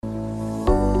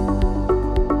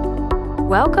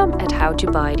Welcome at How to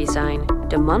Buy Design,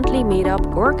 the monthly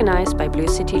meetup organized by Blue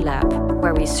City Lab,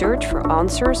 where we search for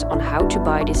answers on how to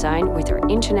buy design with our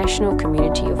international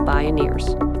community of pioneers.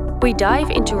 We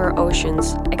dive into our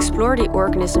oceans, explore the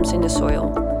organisms in the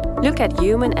soil, look at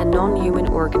human and non-human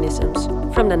organisms,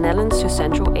 from the Netherlands to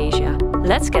Central Asia.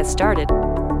 Let's get started.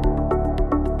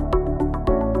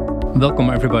 Welcome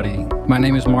everybody. My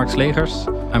name is Mark Slegers.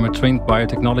 I'm a trained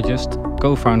biotechnologist,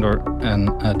 co-founder and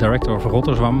director of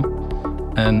Rotterdam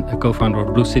and a co-founder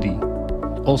of Blue City.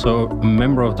 Also a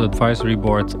member of the advisory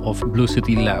board of Blue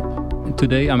City Lab.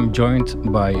 Today I'm joined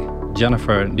by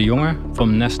Jennifer de Jonge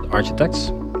from Nest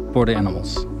Architects for the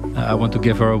Animals. I want to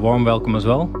give her a warm welcome as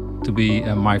well to be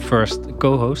my first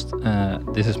co-host.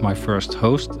 This is my first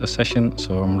host session,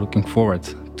 so I'm looking forward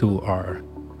to our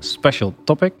special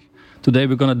topic. Today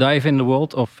we're going to dive in the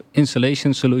world of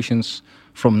insulation solutions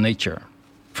from nature.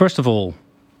 First of all,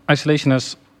 isolation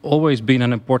has always been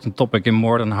an important topic in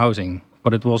modern housing,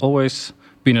 but it was always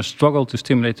been a struggle to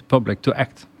stimulate the public to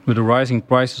act. With the rising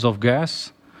prices of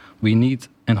gas we need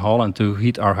in Holland to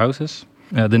heat our houses,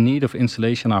 the need of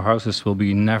insulation in our houses will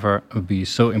never be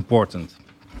so important.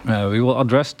 We will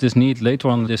address this need later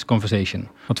on in this conversation.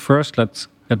 But first, let's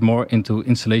get more into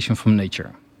insulation from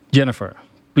nature. Jennifer,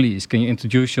 please, can you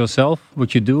introduce yourself,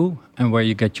 what you do, and where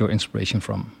you get your inspiration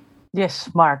from? Yes,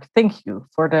 Mark, thank you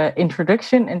for the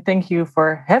introduction and thank you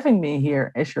for having me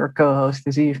here as your co-host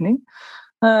this evening.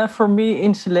 For me,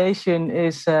 insulation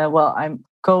is, I'm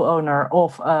co-owner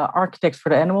of Architects for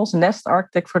the Animals, Nest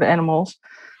Architect for the Animals.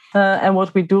 And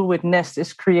what we do with Nest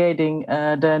is creating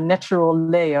the natural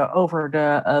layer over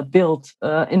the built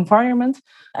environment.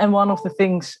 And one of the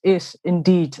things is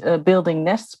indeed building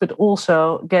nests, but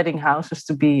also getting houses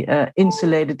to be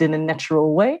insulated in a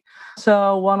natural way.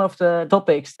 So one of the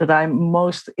topics that I'm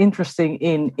most interested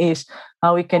in is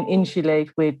how we can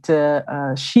insulate with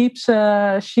sheep's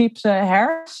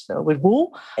hairs, so with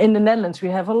wool. In the Netherlands, we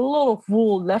have a lot of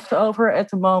wool left over at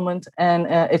the moment, and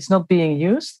it's not being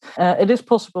used. It is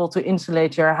possible to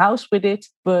insulate your house with it,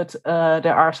 but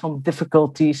there are some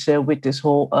difficulties with this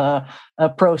whole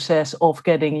process of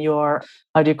getting your,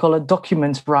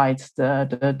 documents right,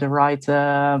 the right.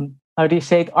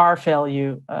 R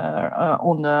value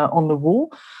on the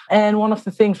wool. And one of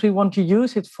the things we want to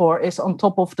use it for is on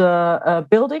top of the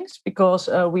buildings, because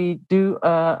we do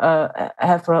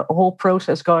have a whole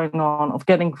process going on of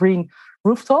getting green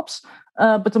rooftops.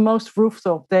 But the most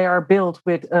rooftop, they are built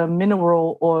with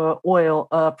mineral oil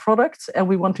products, and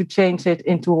we want to change it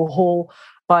into a whole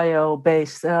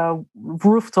bio-based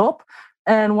rooftop.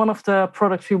 And one of the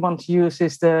products we want to use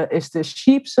is the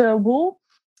sheep's wool.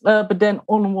 But then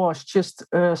unwashed, just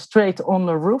straight on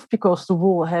the roof, because the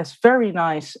wool has very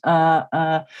nice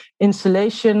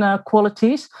insulation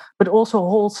qualities, but also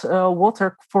holds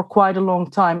water for quite a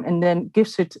long time and then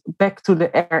gives it back to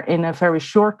the air in a very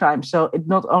short time. So it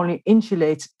not only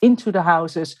insulates into the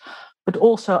houses, but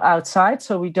also outside.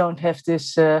 So we don't have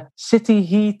this city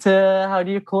heat,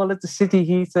 the city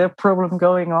heat problem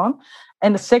going on.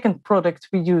 And the second product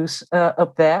we use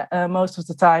up there most of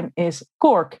the time is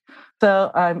cork.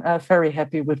 So I'm very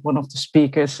happy with one of the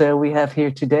speakers we have here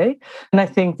today. And I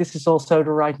think this is also the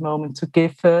right moment to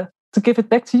give it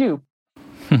back to you.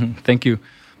 Thank you.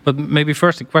 But maybe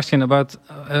first a question about,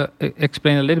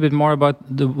 explain a little bit more about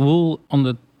the wool on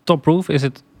the top roof. Is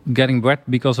it getting wet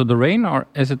because of the rain, or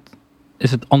is it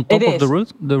on top of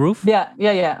the roof?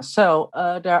 Yeah. So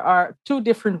there are two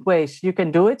different ways you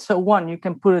can do it. So one, you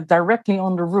can put it directly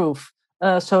on the roof,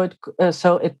 so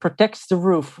it protects the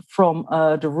roof from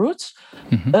the roots.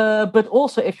 Mm-hmm. But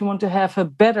also, if you want to have a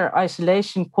better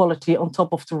isolation quality on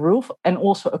top of the roof and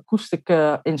also acoustic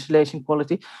insulation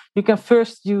quality, you can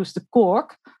first use the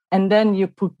cork and then you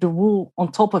put the wool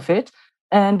on top of it.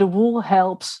 And the wool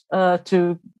helps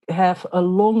to have a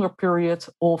longer period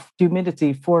of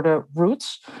humidity for the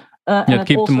roots. It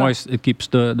keeps them moist. It keeps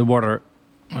the water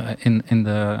in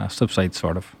the substrate,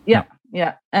 sort of.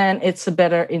 Yeah. And it's a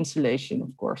better insulation,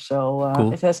 of course. So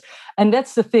cool. It has, and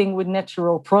that's the thing with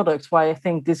natural products. Why I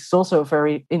think this is also a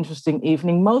very interesting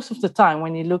evening. Most of the time,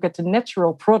 when you look at the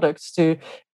natural products to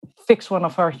fix one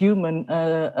of our human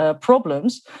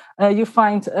problems, you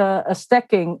find a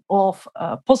stacking of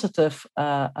positive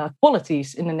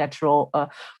qualities in the natural,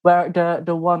 where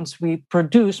the ones we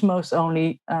produce most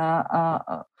only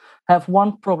have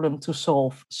one problem to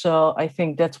solve. So I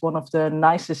think that's one of the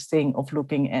nicest thing of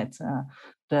looking at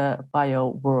the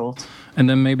bio world. And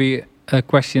then maybe a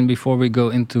question before we go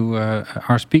into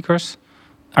our speakers.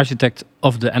 Architect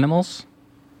of the Animals.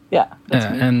 Yeah.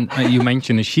 And you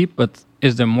mentioned a sheep, but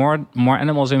is there more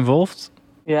animals involved?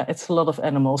 Yeah, it's a lot of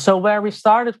animals. So where we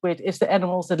started with is the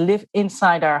animals that live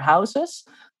inside our houses.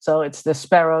 So it's the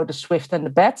sparrow, the swift, and the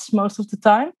bats most of the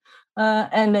time.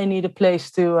 And they need a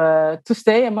place to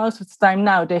stay. And most of the time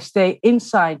now they stay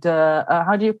inside the,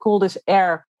 how do you call this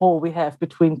air hole we have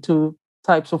between two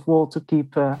types of wall to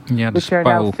keep... the which are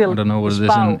now spow. I don't know what it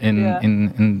is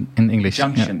in English.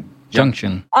 Junction. Yeah.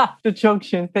 Junction. The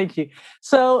junction. Thank you.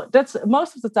 So that's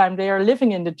most of the time they are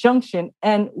living in the junction.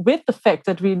 And with the fact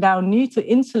that we now need to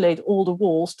insulate all the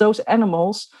walls, those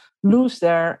animals lose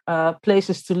their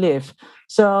places to live.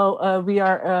 So we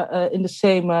are in the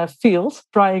same field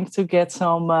trying to get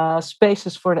some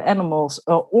spaces for the animals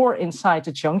or inside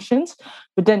the junctions.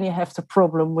 But then you have the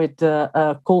problem with the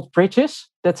cold bridges.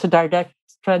 That's a direct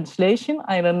translation.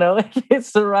 I don't know if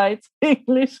it's the right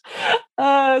English.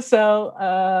 Or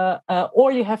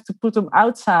you have to put them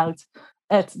outside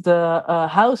at the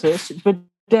houses, but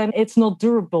then it's not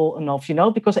durable enough,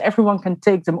 because everyone can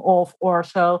take them off or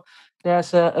so.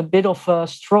 There's a bit of a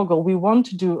struggle. We want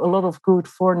to do a lot of good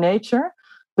for nature,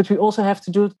 but we also have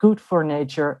to do it good for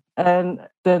nature. And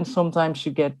then sometimes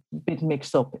you get a bit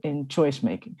mixed up in choice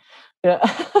making. Yeah.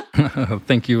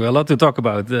 Thank you. A lot to talk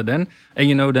about then.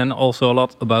 And then also a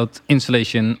lot about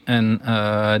insulation and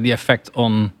the effect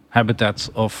on habitats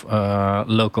of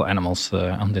local animals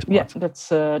on this part.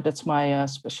 Yeah, that's my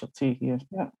specialty here.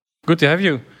 Yeah. Good to have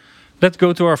you. Let's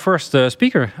go to our first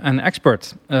speaker and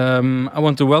expert. I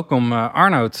want to welcome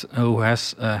Arnoud, who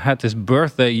has had his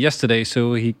birthday yesterday,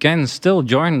 so he can still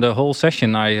join the whole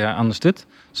session, I understood.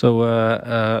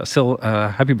 So still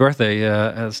happy birthday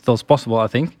as still as possible, I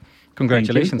think.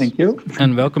 Congratulations. Thank you.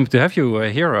 And welcome to have you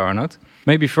here, Arnoud.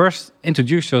 Maybe first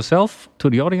introduce yourself to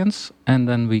the audience, and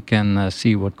then we can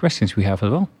see what questions we have as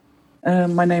well.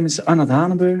 My name is Arnoud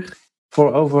Hanenburg.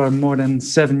 For over more than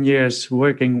 7 years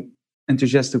working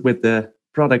enthusiastic with the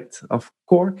product of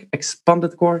cork,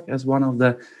 expanded cork, as one of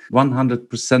the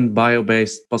 100%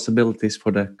 bio-based possibilities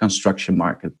for the construction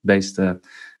market, based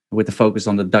with the focus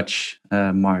on the Dutch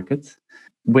market.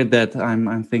 With that,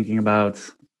 I'm thinking about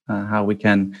how we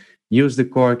can use the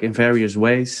cork in various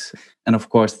ways, and of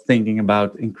course, thinking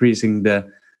about increasing the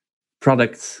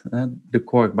product, the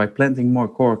cork, by planting more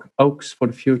cork oaks for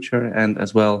the future, and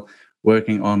as well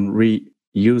working on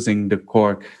reusing the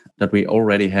cork that we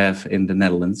already have in the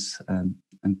Netherlands,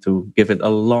 and to give it a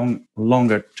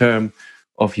longer term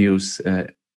of use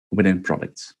within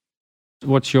products.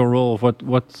 What's your role?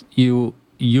 What you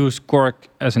use cork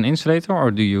as an insulator,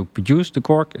 or do you produce the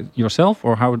cork yourself,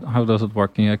 or how does it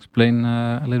work? Can you explain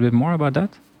a little bit more about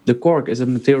that? The cork is a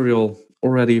material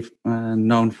already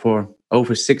known for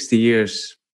over 60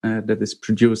 years that is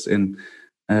produced in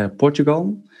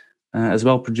Portugal, as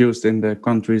well produced in the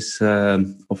countries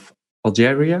of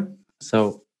Algeria,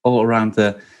 so all around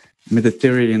the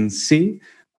Mediterranean Sea.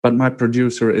 But my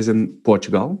producer is in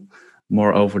Portugal.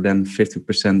 Moreover, than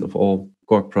 50% of all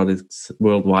cork products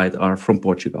worldwide are from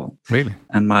Portugal. Really?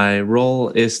 And my role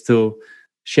is to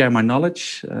share my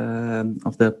knowledge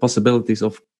of the possibilities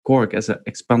of cork as an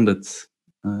expanded,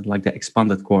 like the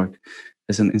expanded cork,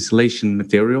 as an insulation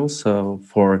material. So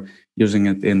for using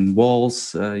it in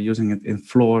walls, using it in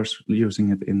floors, using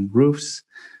it in roofs,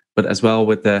 but as well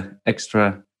with the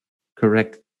extra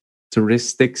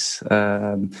characteristics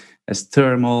as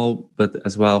thermal, but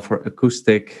as well for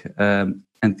acoustic,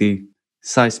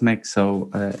 anti-seismic, so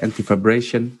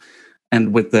anti-vibration.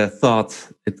 And with the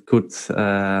thought it could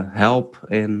help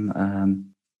in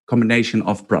combination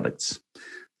of products.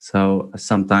 So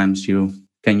sometimes you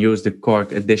can use the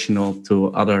cork additional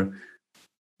to other,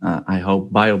 I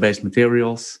hope, bio-based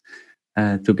materials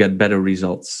to get better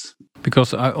results.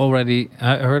 Because I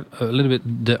heard a little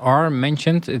bit the R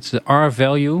mentioned. It's the R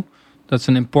value. That's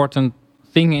an important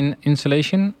thing in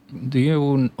insulation.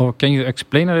 Can you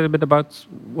explain a little bit about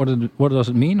what does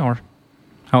it mean, or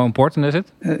how important is it?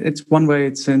 It's one way.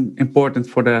 It's important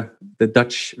for the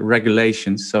Dutch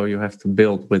regulations. So you have to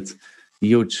build with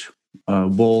huge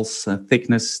walls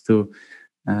thickness to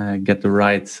get the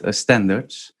right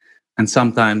standards. And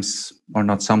sometimes, or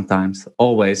not sometimes,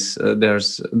 always,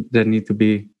 there need to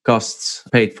be costs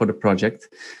paid for the project.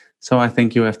 So I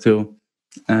think you have to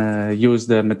use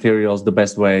the materials the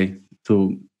best way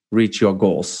to reach your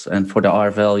goals. And for the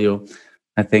R value,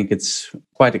 I think it's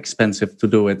quite expensive to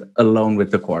do it alone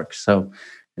with the cork. So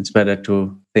it's better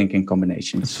to think in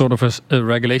combinations. It's sort of a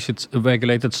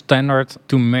regulated standard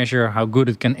to measure how good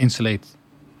it can insulate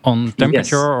on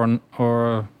temperature. Yes.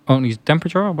 or only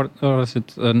temperature, or is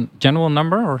it a general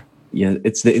number? Or yeah,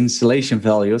 it's the insulation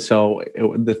value. So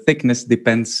the thickness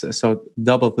depends. So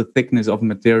double the thickness of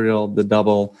material, the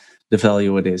double the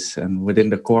value it is. And within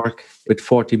the cork, with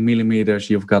 40 millimeters,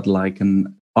 you've got like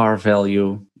an R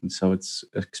value, and so it's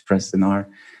expressed in R.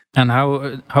 And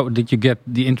how did you get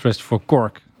the interest for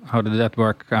cork? How did that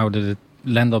work? How did it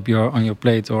land up on your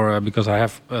plate? Or because I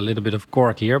have a little bit of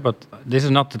cork here, but this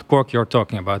is not the cork you're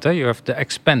talking about. You have the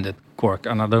expanded cork,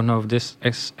 and I don't know if this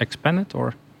is expanded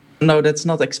or. No, that's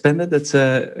not expanded. It's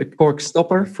a cork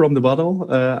stopper from the bottle.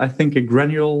 I think a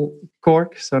granule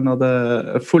cork, so not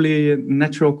a fully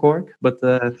natural cork, but.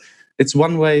 It's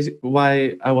one way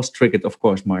why I was triggered, of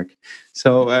course, Mark.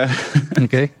 So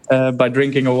okay. By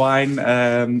drinking a wine,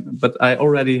 but I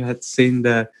already had seen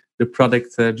the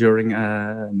product during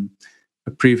a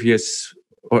previous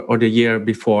or the year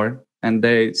before, and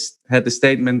they had the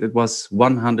statement it was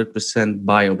 100%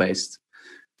 bio-based,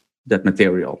 that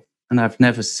material. And I've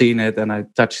never seen it, and I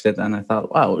touched it, and I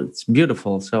thought, wow, it's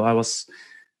beautiful. So I was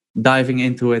diving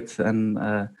into it, and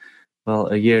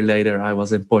a year later, I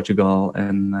was in Portugal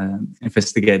and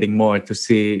investigating more to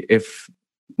see if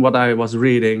what I was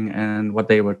reading and what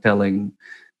they were telling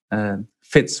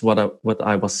fits what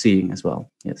I was seeing as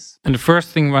well. Yes. And the first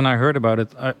thing when I heard about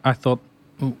it, I thought,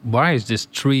 why is this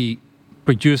tree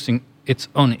producing its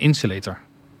own insulator?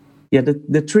 Yeah,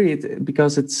 the tree,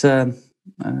 because it's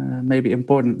maybe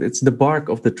important. It's the bark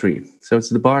of the tree. So it's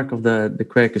the bark of the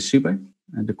Quercus super,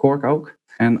 the cork oak.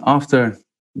 And after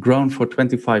grown for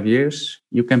 25 years,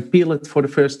 you can peel it for the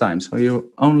first time. So you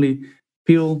only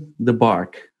peel the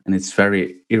bark, and it's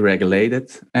very irregulated.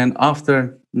 And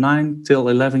after 9 till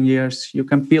 11 years, you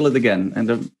can peel it again, and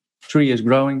the tree is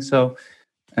growing. So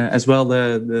as well,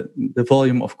 the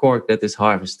volume of cork that is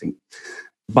harvesting.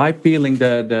 By peeling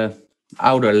the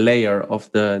outer layer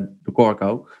of the cork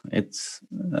oak, it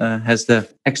has the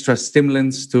extra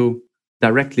stimulants to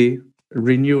directly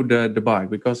renew the bark,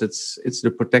 because it's the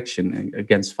protection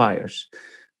against fires.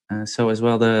 So as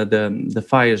well, the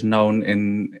fires known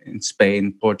in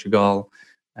Spain, Portugal,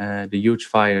 the huge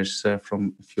fires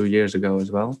from a few years ago as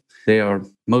well, they are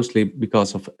mostly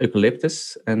because of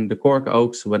eucalyptus. And the cork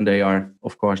oaks, when they are,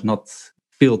 of course, not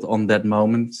peeled on that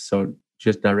moment, so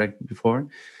just direct before,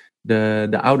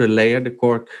 the outer layer, the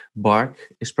cork bark,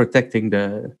 is protecting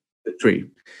the tree.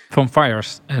 From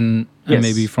fires and Yes.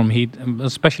 maybe from heat,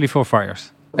 especially for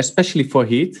fires. Especially for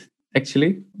heat,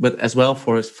 actually, but as well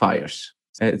for fires.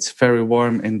 It's very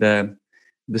warm in the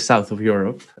south of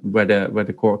Europe, where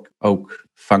the cork oak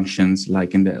functions,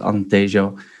 like in the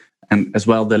Alentejo, and as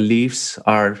well the leaves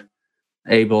are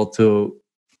able to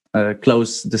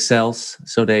close the cells,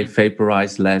 so they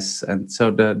vaporize less, and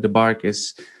so the bark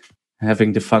is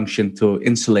having the function to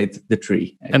insulate the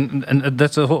tree. And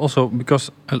that's also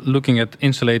because looking at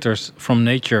insulators from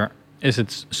nature, is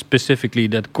it specifically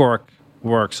that cork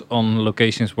works on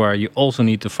locations where you also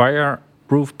need the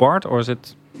fireproof part, or is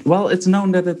it? Well, it's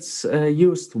known that it's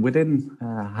used within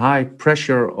high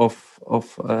pressure of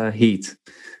heat.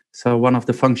 So one of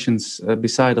the functions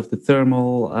beside of the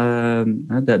thermal,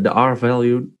 the R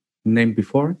value named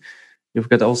before, you've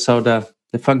got also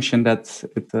the function that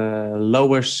it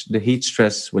lowers the heat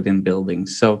stress within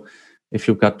buildings. So if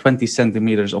you've got 20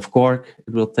 centimeters of cork,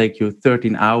 it will take you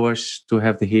 13 hours to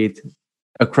have the heat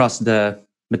across the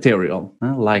material,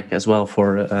 like as well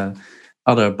for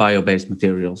other bio-based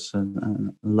materials. A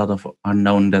lot of are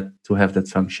known to have that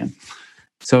function.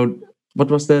 So what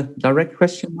was the direct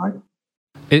question, Mark?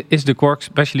 Is the cork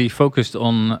especially focused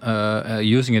on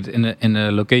using it in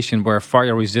a location where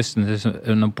fire resistance is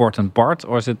an important part,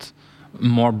 or is it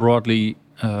more broadly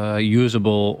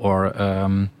usable, or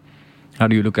how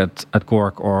do you look at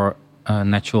cork or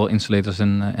natural insulators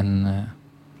in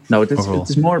No,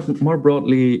 it's more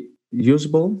broadly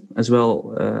usable as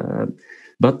well,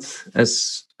 but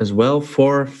as well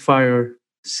for fire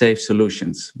safe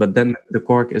solutions. But then the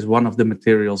cork is one of the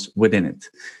materials within it.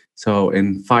 So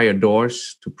in fire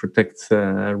doors to protect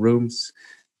rooms,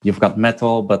 you've got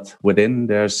metal, but within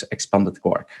there's expanded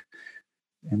cork.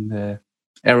 In the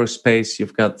aerospace,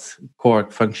 you've got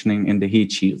cork functioning in the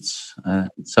heat shields.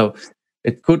 So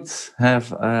it could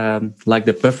have like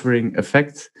the buffering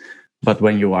effect, but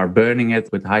when you are burning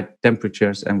it with high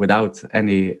temperatures and without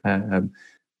any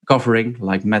covering,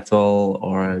 like metal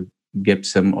or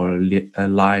gypsum or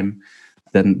lime,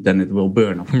 then it will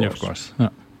burn, of course. Yeah, of course. Yeah.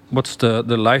 What's the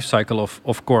life cycle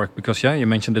of cork? Because you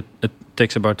mentioned that it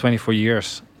takes about 24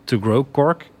 years to grow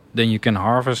cork. Then you can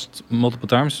harvest multiple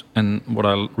times. And what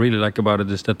I really like about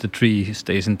it is that the tree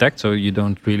stays intact, so you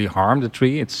don't really harm the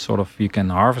tree. It's sort of, you can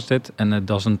harvest it and it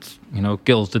doesn't,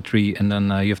 kills the tree, and then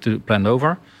you have to plant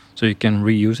over, so you can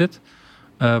reuse it.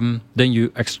 Then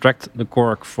you extract the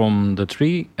cork from the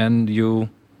tree and you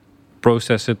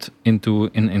process it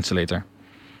into an insulator.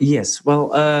 Yes, well,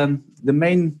 the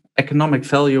main economic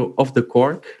value of the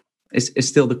cork is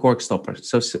still the cork stopper.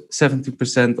 So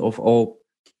 70% of all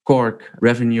cork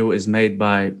revenue is made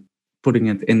by putting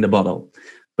it in the bottle,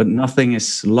 but nothing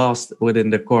is lost within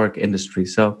the cork industry.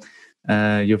 So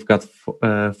you've got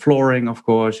flooring, of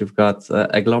course, you've got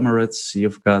agglomerates,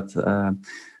 you've got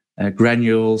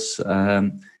granules,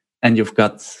 and you've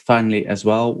got finally as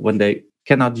well, when they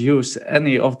cannot use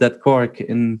any of that cork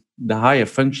in the higher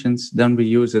functions, then we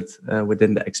use it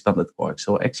within the expanded cork.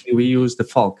 So actually we use the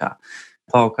Falca.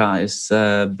 Falca is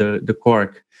the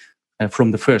cork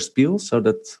from the first peel, so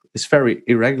that is very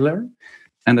irregular.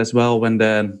 And as well, when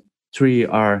the tree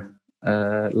are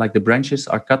like the branches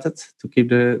are cutted to keep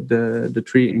the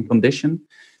tree in condition,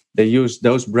 they use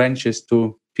those branches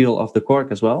to peel off the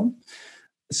cork as well.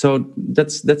 So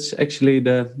that's actually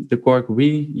the cork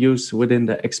we use within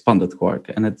the expanded cork,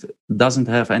 and it doesn't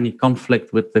have any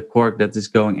conflict with the cork that is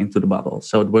going into the bottle.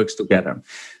 So it works together.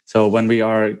 So when we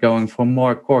are going for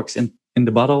more corks in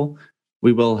the bottle,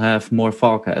 we will have more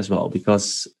Falca as well,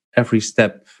 because every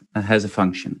step has a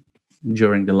function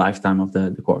during the lifetime of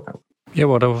the cork. Yeah,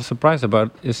 what I was surprised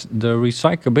about is the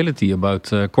recyclability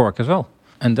about cork as well.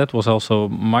 And that was also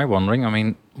my wondering. I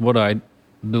mean, what I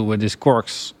do with these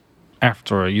corks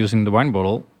after using the wine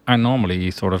bottle, I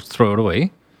normally sort of throw it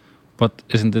away. But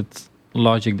isn't it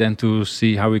logic then to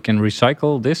see how we can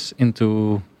recycle this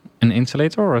into an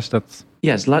insulator, or is that?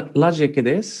 Yes, logic it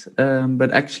is.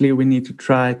 But actually we need to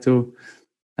try to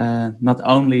not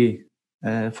only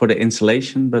for the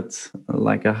insulation, but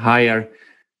like a higher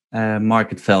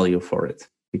market value for it,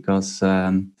 because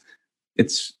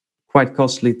it's quite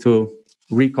costly to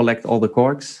recollect all the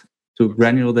corks, to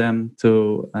granule them,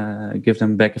 to give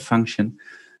them back a function.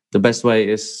 The best way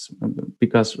is,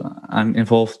 because I'm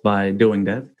involved by doing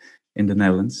that in the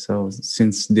Netherlands. So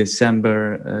since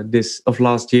December of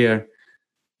last year,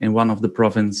 in one of the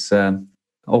province,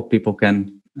 all people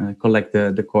can collect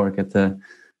the cork at the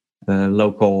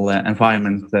local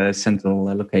environment central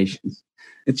locations.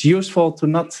 It's useful to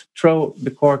not throw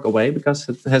the cork away, because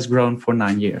it has grown for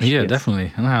 9 years. Yeah, yes.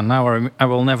 Definitely. Now I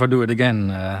will never do it again.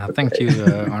 Thank you,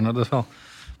 Arnold, as well.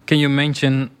 Can you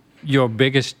mention your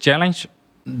biggest challenge?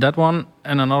 That one,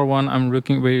 and another one I'm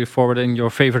looking really forward in, your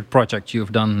favorite project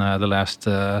you've done the last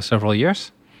several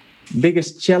years?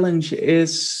 Biggest challenge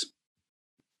is,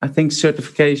 I think,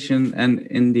 certification, and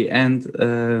in the end,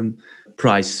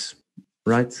 price,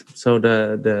 right? So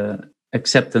the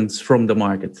acceptance from the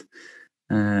market.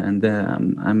 And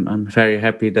I'm very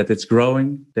happy that it's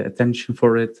growing, the attention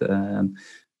for it,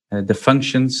 the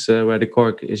functions where the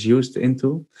cork is used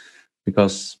into,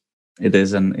 because it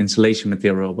is an insulation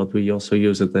material, but we also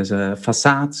use it as a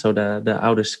facade, so the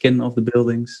outer skin of the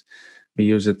buildings. We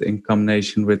use it in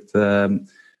combination with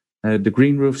the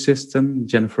green roof system.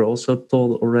 Jennifer also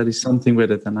told already something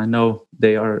with it, and I know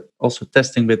they are also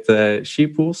testing with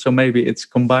sheep wool, so maybe it's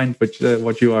combined with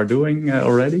what you are doing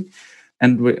already.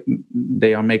 And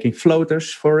they are making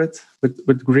floaters for it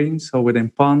with green, so within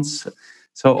ponds.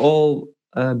 So all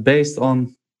based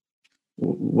on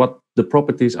what the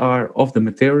properties are of the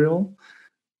material,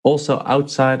 also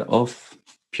outside of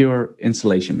pure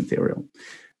insulation material.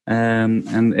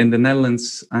 And in the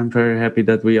Netherlands, I'm very happy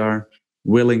that we are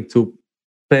willing to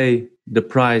pay the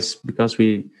price, because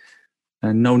we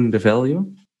know the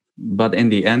value. But in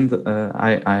the end,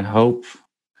 I hope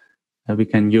we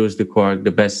can use the cork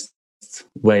the best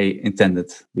way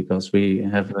intended, because we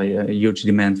have a huge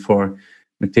demand for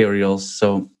materials.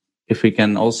 So if we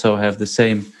can also have the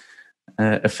same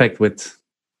effect with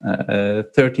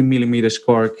 30 millimeters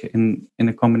cork in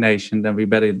a combination, then we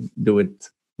better do it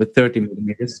with 30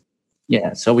 millimeters.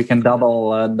 Yeah, so we can double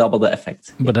the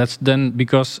effect. But that's then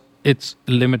because it's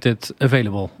limited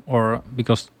available, or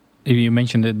because you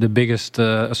mentioned that the biggest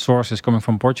source is coming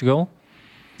from Portugal.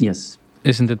 Yes.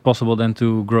 Isn't it possible then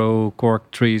to grow cork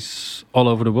trees all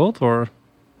over the world, or?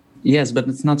 Yes, but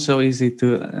it's not so easy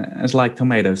to as like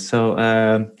tomatoes. So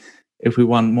if we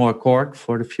want more cork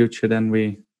for the future, then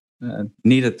we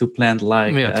needed to plant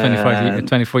like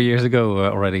 24 years ago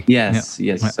already. Yes.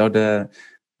 Yeah. So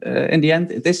in the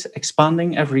end, it is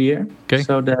expanding every year. Okay.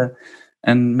 So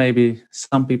and maybe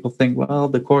some people think, well,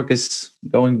 the cork is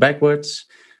going backwards.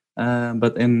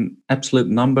 But in absolute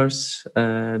numbers,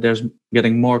 there's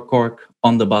getting more cork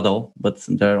on the bottle, but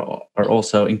there are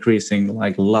also increasing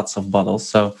like lots of bottles.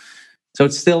 So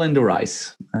it's still in the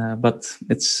rise, but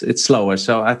it's slower.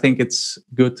 So I think it's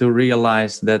good to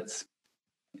realize that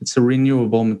it's a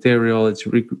renewable material. It's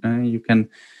you can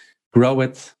grow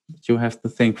it, but you have to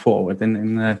think forward. And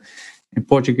in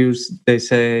Portuguese, they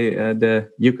say the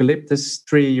eucalyptus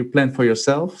tree you plant for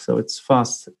yourself, so it's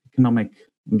fast economic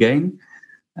gain.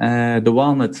 The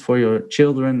walnut for your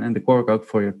children, and the cork oak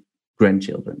for your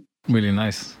grandchildren. Really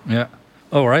nice. Yeah.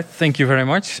 All right. Thank you very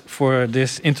much for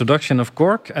this introduction of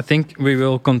Cork. I think we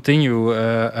will continue.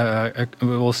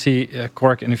 We will see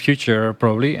Cork in the future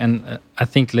probably, and I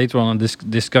think later on in this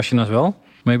discussion as well.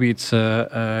 Maybe it's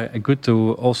good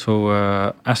to also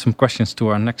ask some questions to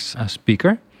our next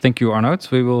speaker. Thank you, Arnoud.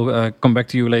 We will come back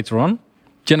to you later on.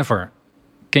 Jennifer,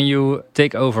 can you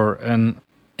take over and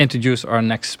introduce our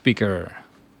next speaker?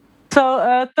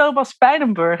 So, Thomas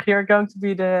Pijnenburg, you're going to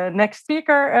be the next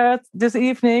speaker this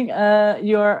evening.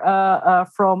 You're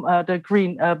from the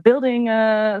Green Building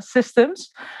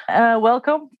Systems.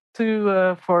 Welcome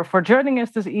for joining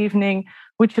us this evening.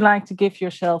 Would you like to give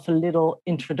yourself a little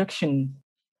introduction?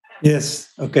 Yes,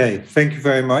 okay. Thank you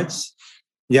very much.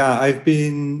 Yeah, I've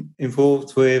been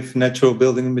involved with natural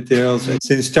building materials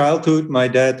since childhood. My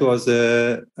dad was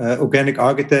an organic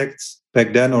architect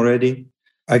back then already.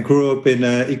 I grew up in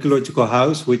an ecological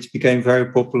house, which became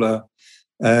very popular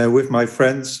with my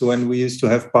friends when we used to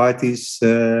have parties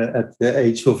at the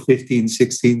age of 15,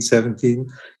 16, 17,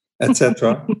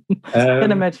 etc.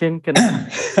 Can imagine.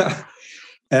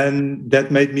 And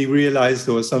that made me realize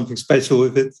there was something special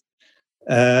with it.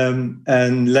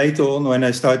 And later on, when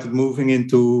I started moving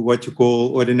into what you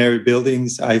call ordinary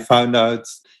buildings, I found out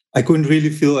I couldn't really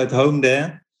feel at home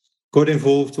there. Got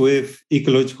involved with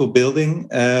ecological building,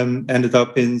 ended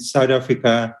up in South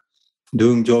Africa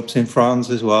doing jobs in France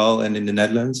as well and in the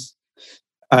Netherlands.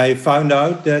 I found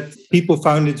out that people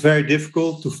found it very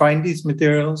difficult to find these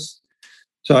materials.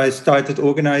 So I started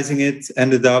organizing it,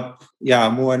 ended up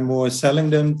more and more selling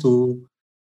them to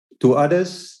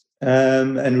others,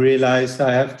 and realized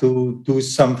I have to do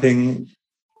something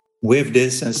with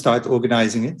this and start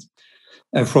organizing it.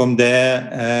 And from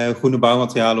there, Groene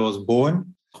Bouwmaterialen was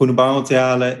born. Groene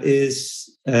Bouwmaterialen is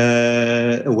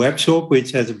a web shop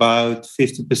which has about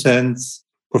 50%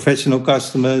 professional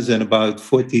customers and about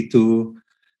 40 to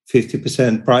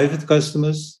 50% private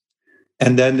customers.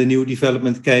 And then the new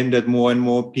development came that more and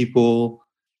more people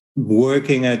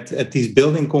working at these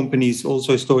building companies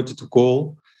also started to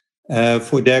call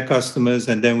for their customers.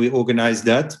 And then we organized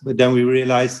that. But then we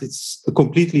realized it's a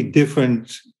completely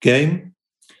different game.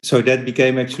 So that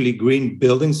became actually Green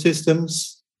Building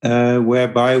Systems,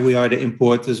 whereby we are the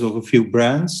importers of a few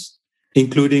brands,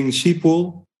 including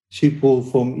Sheepwool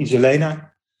from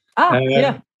Isolena.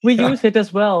 We use it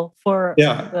as well for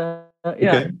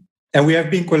Okay. And we have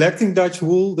been collecting Dutch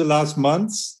wool the last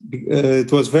months.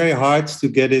 It was very hard to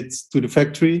get it to the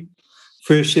factory.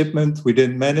 First shipment, we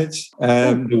didn't manage.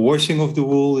 The washing of the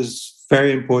wool is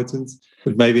very important,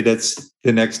 but maybe that's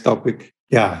the next topic.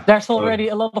 Yeah. There's already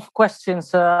a lot of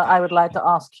questions I would like to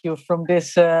ask you from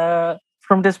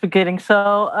this beginning.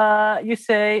 So you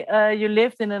say you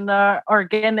lived in an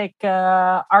organic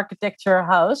architecture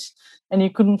house and you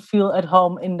couldn't feel at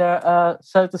home in the,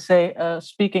 so to say,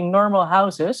 speaking normal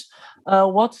houses.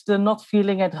 What's the not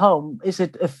feeling at home? Is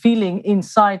it a feeling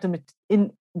inside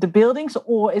in the buildings,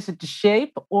 or is it the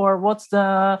shape, or what's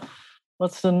the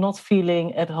not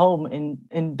feeling at home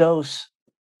in those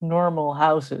normal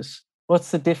houses?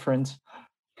 What's the difference?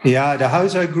 Yeah, the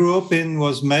house I grew up in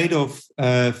was made of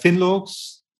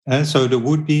Finlogs, and so the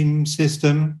wood beam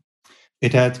system.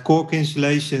 It had cork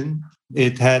insulation.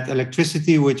 It had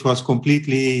electricity, which was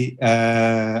completely,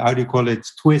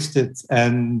 twisted,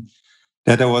 and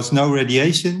that there was no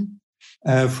radiation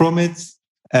from it.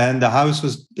 And the house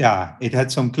was, it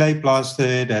had some clay plaster,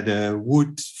 it had a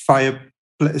wood fire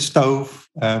stove.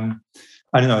 I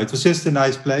don't know, it was just a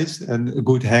nice place and a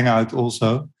good hangout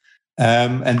also.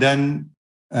 And then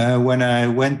when I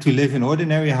went to live in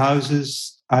ordinary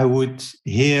houses, I would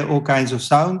hear all kinds of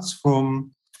sounds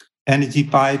from energy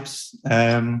pipes.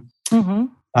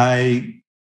 I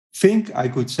think I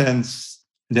could sense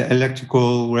the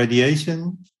electrical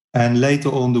radiation, and later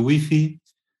on the Wi-Fi.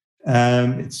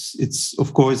 It's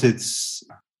of course it's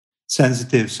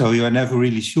sensitive, so you are never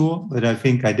really sure, but I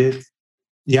think I did.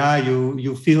 Yeah,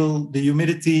 you feel the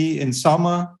humidity in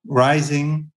summer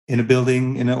rising in a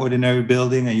building, in an ordinary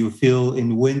building, and you feel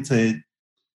in winter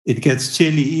it gets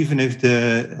chilly, even if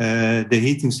the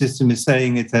heating system is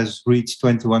saying it has reached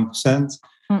 21%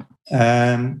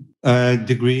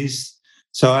 degrees.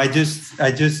 So I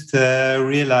just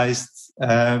realized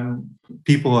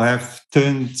people have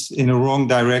turned in a wrong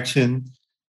direction,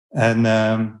 and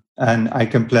I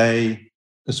can play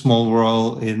a small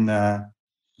role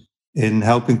in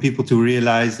helping people to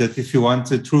realize that if you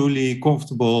want a truly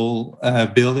comfortable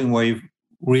building where you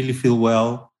really feel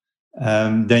well,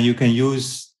 then you can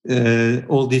use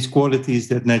all these qualities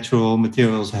that natural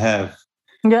materials have.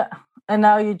 Yeah, and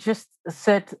now you just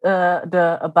said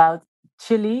about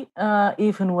chilly,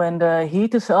 even when the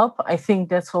heat is up. I think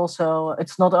that's also,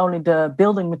 it's not only the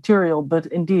building material, but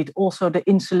indeed also the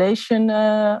insulation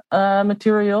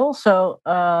material. So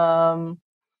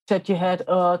that you had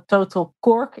a total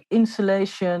cork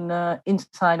insulation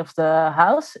inside of the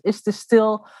house. Is this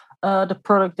still the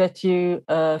product that you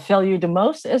value the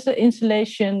most as an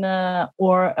insulation,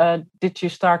 or did you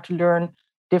start to learn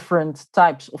different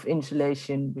types of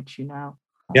insulation, which you now?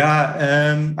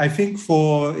 Yeah, I think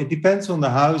it depends on the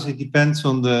house. It depends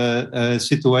on the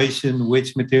situation,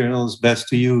 which material is best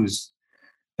to use.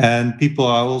 And people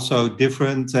are also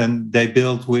different, and they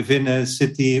build within a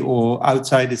city or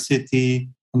outside a city,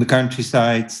 on the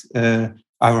countryside,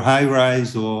 our high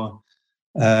rise or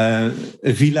a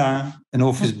villa, an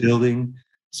office building.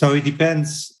 So it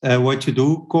depends what you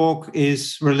do. Cork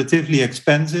is relatively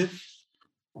expensive.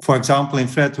 For example, in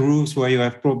flat roofs where you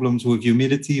have problems with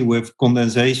humidity, with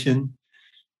condensation,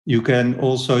 you can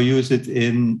also use it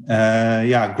in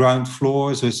ground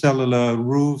floors or cellular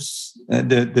roofs,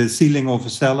 the ceiling of a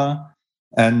cellar.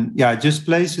 And just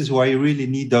places where you really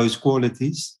need those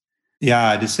qualities.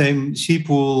 Yeah, the same sheep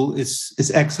wool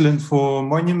is excellent for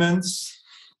monuments,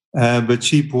 but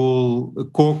sheep wool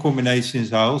core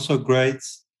combinations are also great,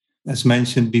 as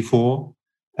mentioned before.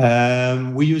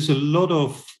 We use a lot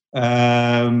of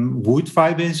wood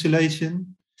fiber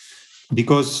insulation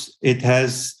because it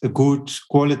has a good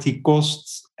quality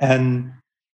cost and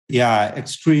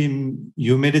extreme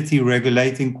humidity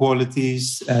regulating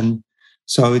qualities, and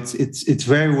so it's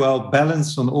very well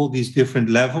balanced on all these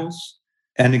different levels.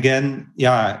 And again,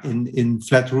 in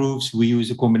flat roofs we use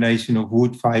a combination of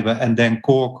wood fiber and then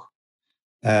cork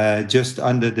just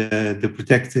under the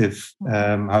protective,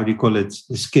 how do you call it,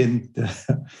 the skin,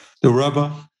 the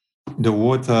rubber, the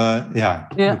water,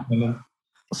 the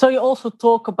So you also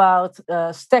talk about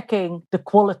stacking the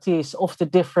qualities of the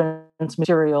different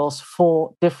materials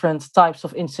for different types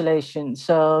of insulation.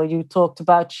 So you talked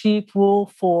about sheep wool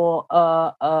for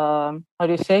how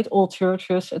do you say it, old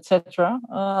churches, etc.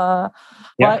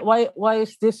 Why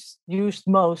is this used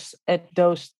most at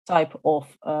those type of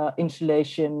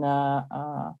insulation?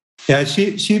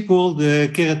 Sheep wool, the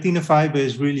keratin fiber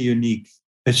is really unique.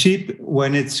 A sheep,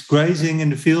 when it's grazing in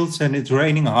the fields and it's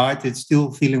raining hard, it's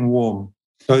still feeling warm.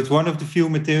 So it's one of the few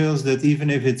materials that even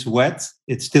if it's wet,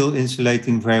 it's still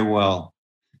insulating very well.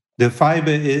 The fiber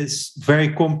is very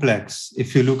complex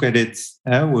if you look at it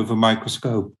with a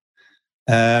microscope.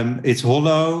 It's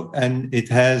hollow and it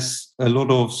has a lot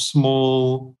of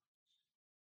small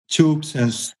tubes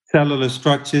and cellular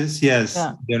structures. Yes.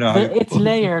 But it's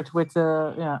layered with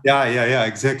the... Yeah,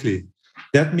 exactly.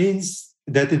 That means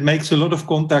that it makes a lot of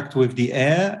contact with the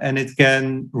air and it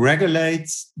can regulate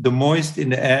the moist in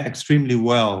the air extremely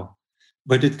well.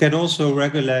 But it can also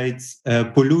regulate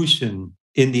pollution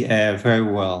in the air very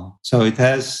well. So it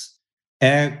has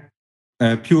air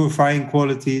purifying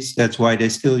qualities. That's why they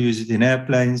still use it in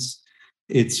airplanes.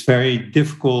 It's very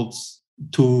difficult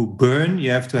to burn.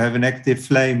 You have to have an active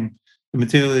flame. The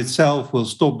material itself will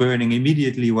stop burning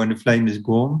immediately when the flame is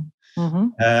gone.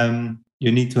 Mm-hmm.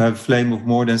 You need to have a flame of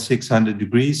more than 600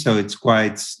 degrees, so it's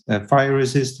quite fire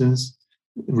resistant.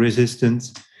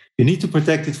 You need to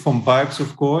protect it from bugs,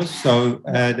 of course. So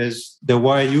there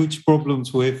were huge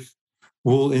problems with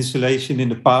wool insulation in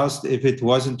the past if it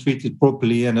wasn't treated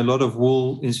properly. And a lot of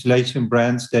wool insulation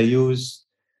brands, they use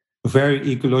very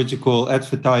ecological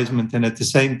advertisement, and at the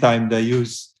same time they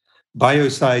use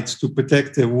biocides to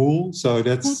protect the wool. So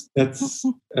that's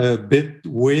a bit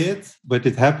weird, but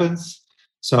it happens.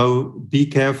 So be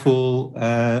careful,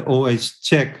 always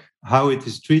check how it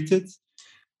is treated.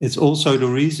 It's also the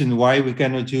reason why we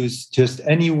cannot use just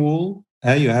any wool.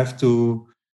 You have to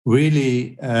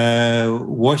really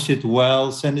wash it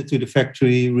well, send it to the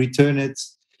factory, return it,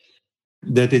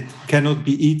 that it cannot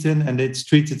be eaten, and it's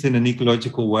treated in an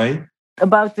ecological way.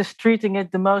 About this treating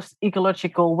it the most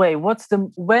ecological way,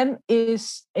 when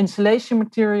is insulation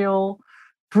material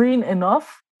green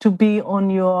enough to be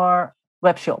on your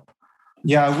web shop?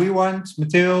 Yeah, we want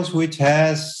materials which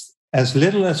has as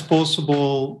little as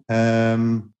possible. So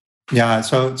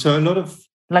a lot of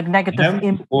like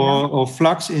negative or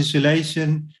flux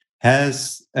insulation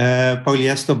has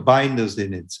polyester binders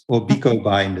in it or Bico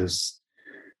binders,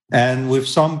 and with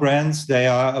some brands they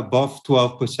are above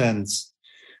 12%,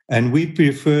 and we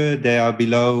prefer they are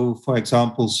below, for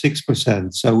example,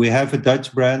 6%. So we have a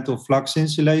Dutch brand of flux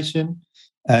insulation,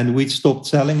 and we stopped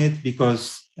selling it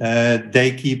because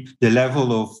they keep the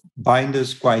level of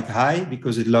binders quite high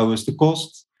because it lowers the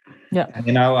cost. Yeah. And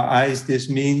in our eyes, this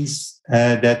means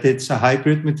that it's a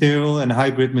hybrid material, and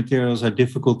hybrid materials are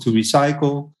difficult to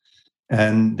recycle.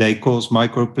 and they cause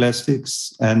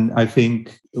microplastics. And I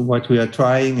think what we are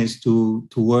trying is to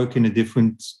work in a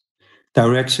different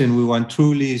direction. We want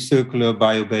truly circular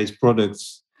bio-based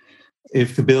products.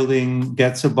 If the building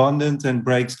gets abandoned and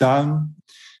breaks down,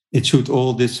 it should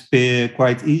all disappear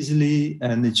quite easily,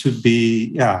 and it should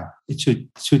be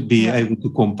able to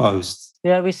compost.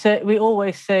 Yeah, we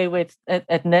always say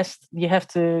at Nest you have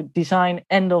to design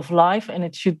end of life, and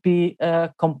it should be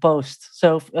compost.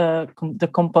 So the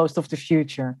compost of the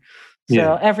future.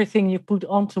 So everything you put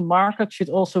onto market should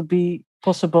also be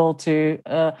possible to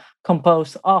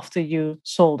compost after you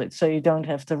sold it. So you don't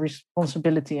have the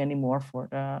responsibility anymore for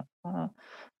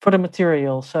the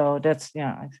material. So that's,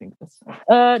 I think that's...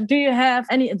 do you have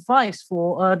any advice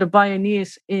for the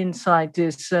pioneers inside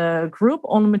this group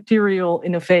on material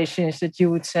innovations that you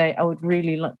would say, I would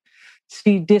really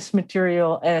see this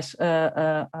material as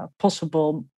a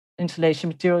possible insulation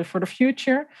material for the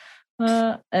future,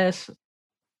 as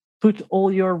put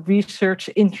all your research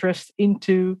interest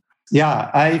into?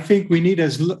 Yeah, I think we need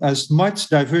as much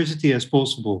diversity as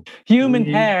possible. Human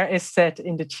hair is said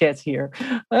in the chat here.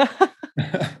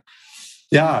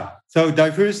 Yeah, so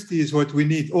diversity is what we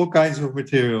need. All kinds of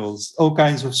materials, all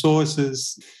kinds of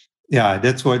sources. Yeah,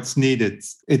 that's what's needed.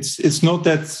 It's not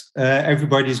that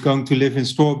everybody is going to live in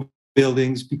straw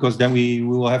buildings, because then we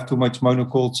will have too much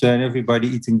monoculture and everybody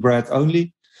eating bread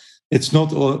only. It's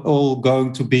not all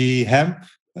going to be hemp.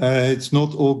 It's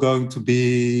not all going to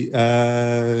be,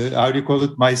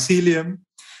 mycelium.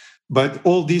 But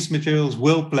all these materials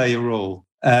will play a role.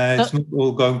 It's not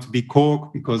all going to be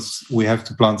cork, because we have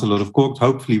to plant a lot of corks.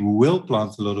 Hopefully we will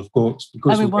plant a lot of corks,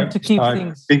 because we want to keep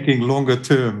things thinking longer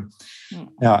term.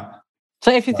 Yeah.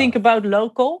 So if you think about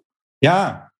local?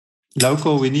 Yeah,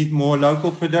 local. We need more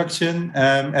local production.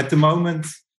 At the moment,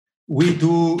 we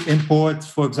do import,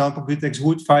 for example, Butex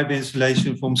wood fiber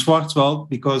insulation from Schwarzwald,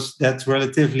 because that's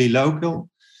relatively local.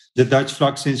 The Dutch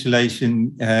flux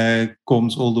insulation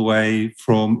comes all the way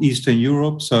from Eastern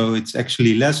Europe, so it's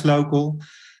actually less local.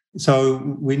 So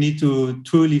we need to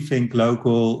truly think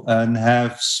local and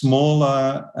have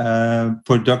smaller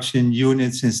production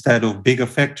units instead of bigger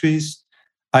factories.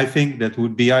 I think that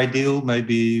would be ideal,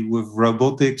 maybe with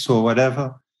robotics or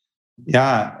whatever.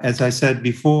 Yeah, as I said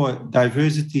before,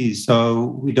 diversity.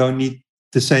 So we don't need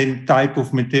the same type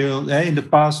of material. In the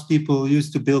past, people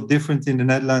used to build different in the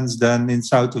Netherlands than in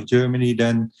south of Germany,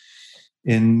 than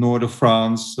in north of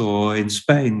France or in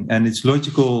Spain. And it's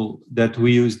logical that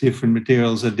we use different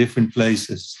materials at different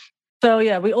places. So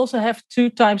we also have two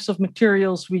types of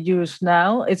materials we use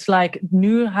now. It's like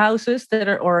new houses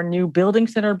or new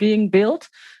buildings that are being built.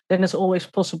 Then it's always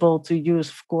possible to use,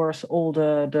 of course, all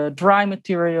the dry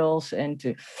materials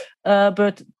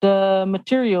but the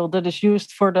material that is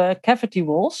used for the cavity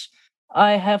walls,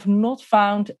 I have not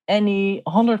found any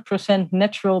 100%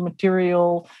 natural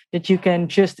material that you can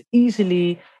just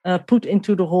easily put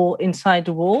into the hole inside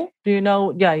the wall. Do you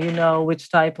know? Yeah, you know which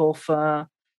type of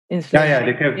insulation.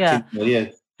 The cavity wall,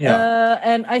 yes. Yeah.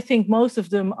 And I think most of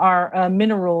them are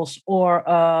minerals or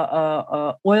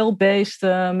oil-based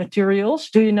materials.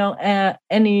 Do you know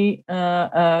any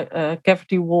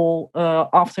cavity wall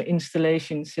after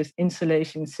insulation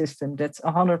system that's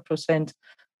 100%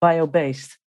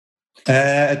 bio-based?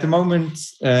 At the moment,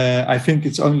 I think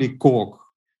it's only cork.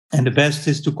 And the best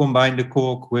is to combine the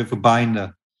cork with a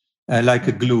binder, like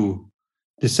a glue.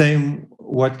 The same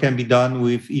what can be done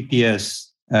with EPS.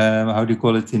 How do you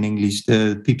call it in English?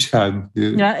 The piepschuim.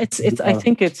 I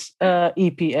think it's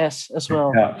EPS as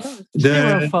well.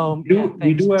 Yeah. Foam.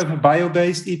 We do have a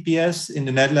bio-based EPS in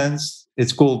the Netherlands.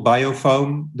 It's called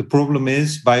biofoam. The problem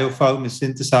is biofoam is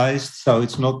synthesized, so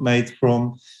it's not made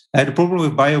from... the problem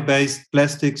with bio-based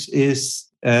plastics is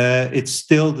it's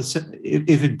still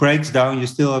if it breaks down, you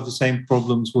still have the same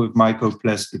problems with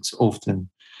microplastics often.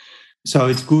 So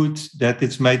it's good that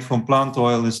it's made from plant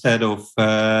oil instead of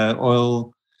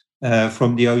oil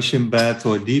from the ocean bed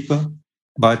or deeper.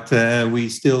 But we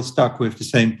still stuck with the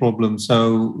same problem.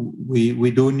 So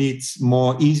we do need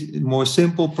more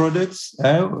simple products.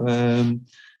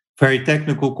 Very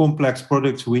technical, complex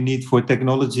products we need for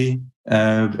technology.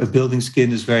 A building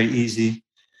skin is very easy.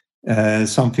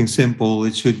 Something simple.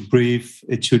 It should breathe.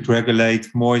 It should regulate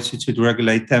moisture. It should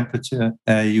regulate temperature.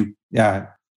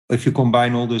 If you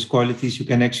combine all those qualities, you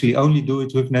can actually only do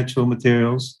it with natural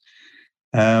materials.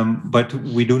 But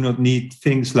we do not need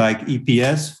things like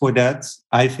EPS for that,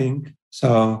 I think.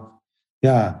 So,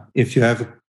 if you have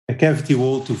a cavity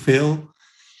wall to fill,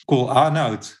 call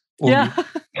Arnoud.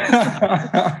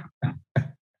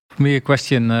 Me a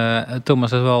question,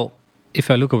 Thomas, as well. If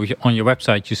I look on your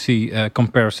website, you see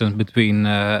comparisons between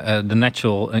the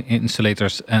natural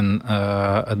insulators and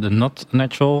the not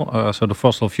natural, so the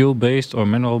fossil fuel-based or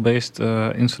mineral-based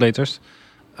insulators.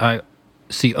 I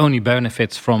see only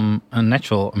benefits from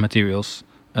natural materials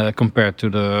compared to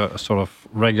the sort of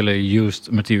regularly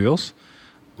used materials.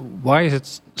 Why is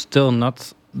it still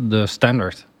not the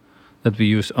standard that we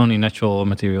use only natural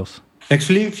materials?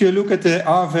 Actually, if you look at the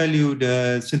R value,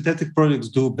 the synthetic products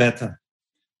do better.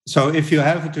 So if you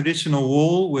have a traditional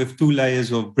wall with 2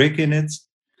 layers of brick in it,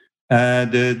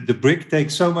 the brick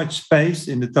takes so much space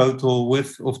in the total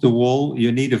width of the wall,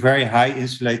 you need a very high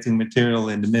insulating material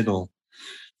in the middle.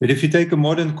 But if you take a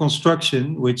modern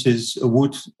construction, which is a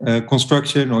wood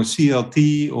construction or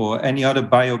CLT or any other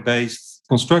bio-based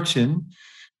construction,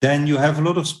 then you have a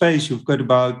lot of space. You've got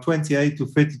about 28 to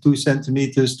 52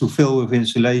 centimeters to fill with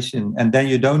insulation. And then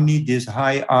you don't need this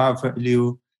high R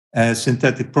value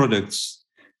synthetic products.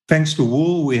 Thanks to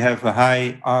wool, we have a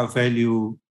high R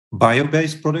value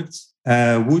bio-based products.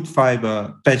 Wood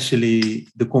fiber, especially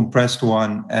the compressed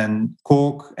one, and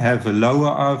cork have a lower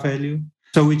R value.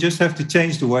 So we just have to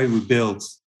change the way we build.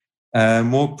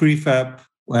 More prefab,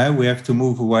 we have to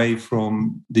move away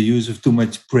from the use of too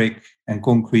much brick and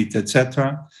concrete,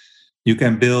 etc. You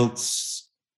can build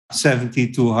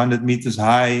 70 to 100 meters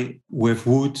high with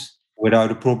wood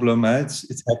without a problem.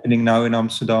 It's happening now in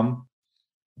Amsterdam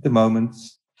at the moment.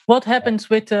 What happens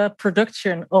with the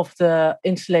production of the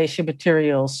insulation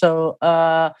materials? So,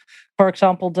 for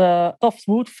example, the soft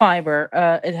wood fiber,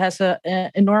 it has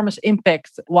an enormous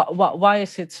impact. Why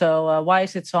is it so? Why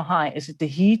is it so high? Is it the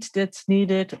heat that's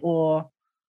needed, or?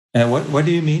 What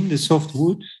do you mean, the soft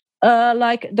wood?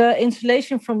 Like the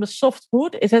insulation from the soft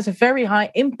wood, it has a very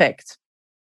high impact.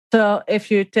 So, if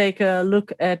you take a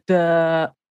look at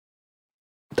the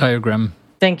diagram,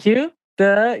 thank you.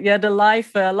 The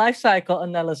life cycle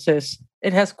analysis,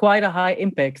 it has quite a high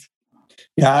impact.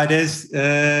 Yeah, there's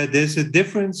a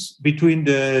difference between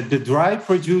the dry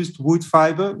produced wood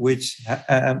fiber, which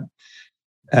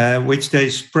they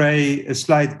spray a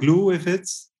slight glue with it,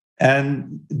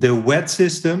 and the wet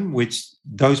system, which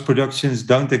those productions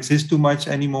don't exist too much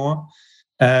anymore,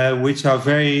 which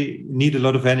need a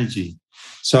lot of energy.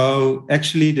 So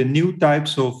actually the new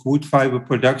types of wood fiber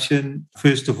production,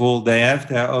 first of all, they have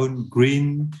their own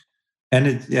green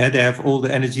energy. They have all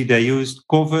the energy they used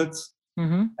covered.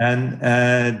 Mm-hmm.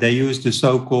 And they use the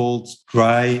so-called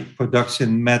dry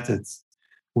production method,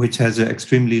 which has an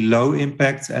extremely low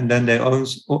impact. And then they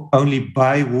only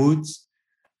buy wood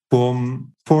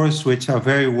from forests which are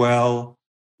very well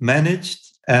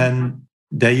managed. And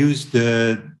they use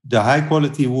the high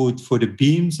quality wood for the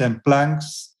beams and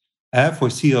planks, for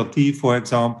CLT, for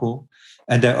example,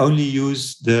 and they only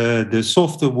use the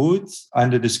softer wood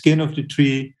under the skin of the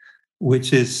tree,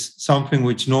 which is something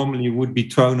which normally would be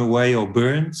thrown away or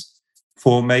burned,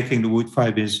 for making the wood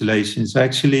fiber insulation. So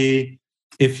actually,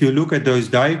 if you look at those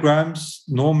diagrams,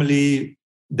 normally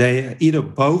they either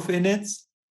both in it,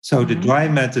 so the dry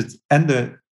method and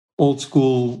the old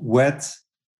school wet.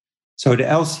 So the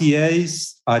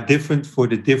LCAs are different for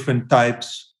the different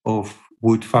types of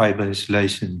wood fiber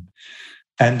insulation.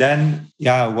 And then,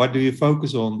 what do you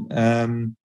focus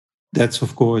on? That's,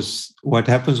 of course, what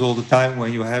happens all the time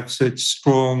when you have such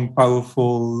strong,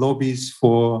 powerful lobbies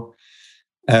for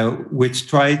which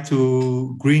try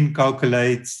to green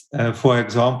calculate, for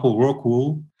example, rock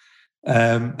wool.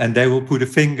 And they will put a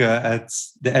finger at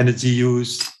the energy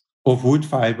use of wood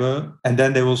fiber, and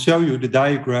then they will show you the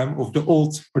diagram of the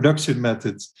old production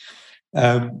methods.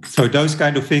 So those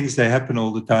kind of things, they happen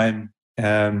all the time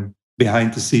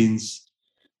behind the scenes.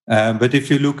 But if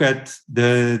you look at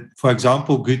for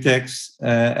example, Gutex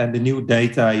and the new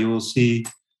data, you will see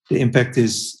the impact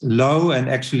is low, and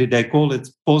actually they call it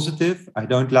positive. I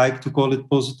don't like to call it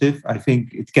positive. I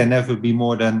think it can never be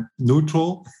more than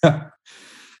neutral.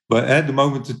 But at the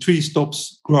moment the tree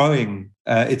stops growing,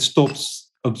 it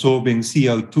stops absorbing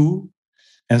CO2.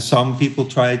 And some people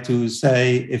try to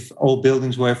say if all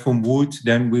buildings were from wood,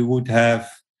 then we would have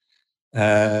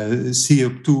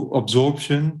CO2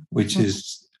 absorption, which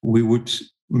is we would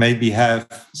maybe have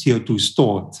CO2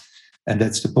 stored. And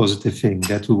that's the positive thing,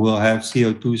 that we will have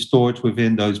CO2 stored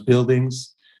within those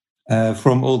buildings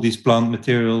from all these plant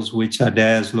materials which are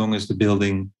there as long as the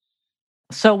building.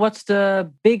 So what's the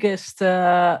biggest,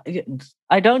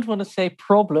 I don't want to say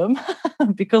problem,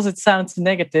 because it sounds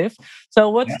negative. So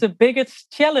what's the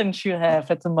biggest challenge you have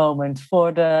at the moment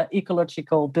for the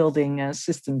ecological building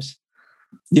systems?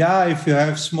 Yeah, if you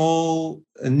have small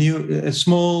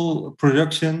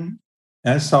production,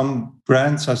 some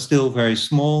brands are still very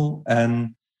small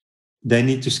and they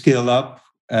need to scale up,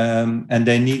 and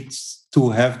they need to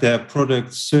have their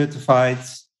products certified.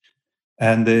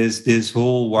 And there's this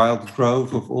whole wild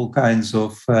growth of all kinds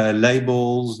of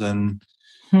labels, and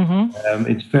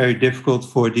it's very difficult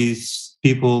for these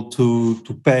people to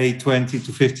pay 20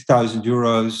 to 50,000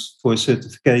 euros for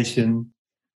certification.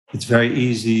 It's very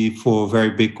easy for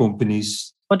very big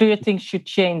companies. What do you think should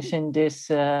change in this?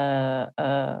 Okay,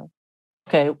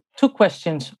 two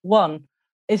questions. One,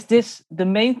 is this the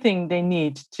main thing they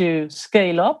need to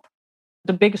scale up?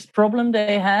 The biggest problem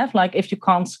they have, like if you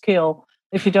can't scale,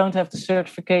 if you don't have the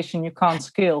certification, you can't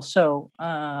scale. So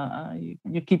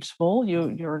you keep small.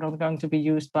 You're not going to be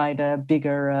used by the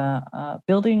bigger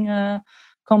building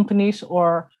companies.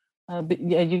 Or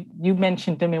you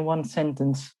mentioned them in one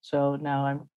sentence. So now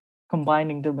I'm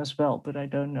combining them as well. But I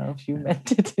don't know if you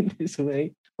meant it in this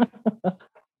way.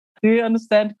 Do you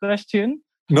understand the question?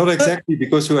 Not exactly,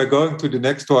 because we are going to the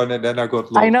next one, and then I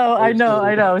got lost. I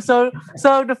know. So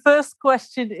the first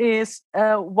question is,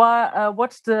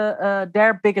 what's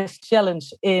their biggest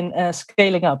challenge in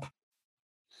scaling up?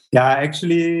 Yeah,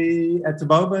 actually, at the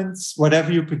moment,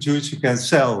 whatever you produce, you can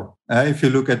sell. If you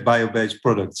look at bio-based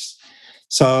products,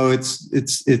 so it's.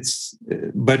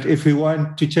 But if we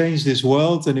want to change this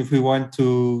world, and if we want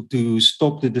to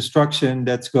stop the destruction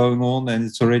that's going on, and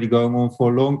it's already going on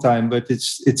for a long time, but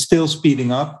it's still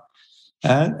speeding up,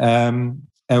 and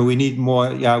we need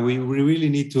more. Yeah, we really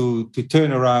need to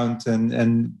turn around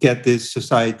and get this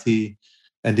society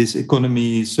and this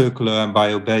economy circular and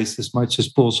bio-based as much as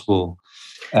possible.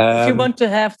 If you want to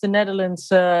have the Netherlands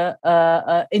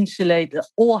insulate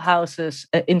all houses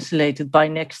insulated by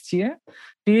next year,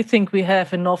 do you think we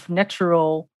have enough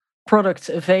natural products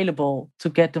available to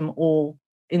get them all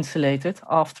insulated,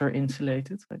 after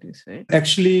insulated? What do you say?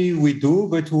 Actually, we do,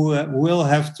 but we'll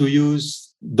have to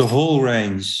use the whole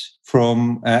range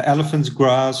from elephant's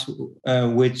grass,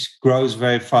 which grows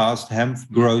very fast, hemp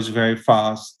grows very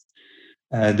fast.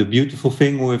 The beautiful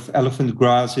thing with elephant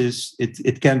grass is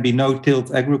it can be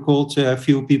no-tilt agriculture. A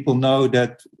few people know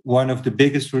that one of the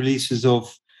biggest releases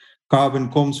of carbon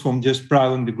comes from just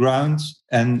plowing the ground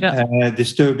and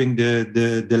disturbing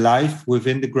the life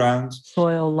within the ground.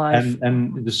 Soil life.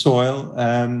 And the soil.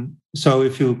 So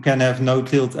if you can have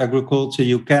no-tilt agriculture,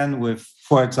 you can with,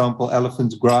 for example,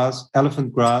 elephant grass.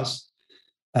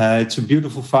 It's a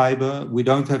beautiful fiber. We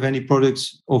don't have any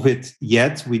products of it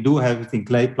yet. We do have it in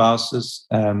clay plasters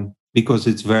because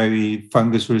it's very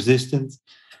fungus resistant.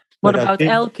 What about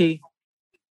algae?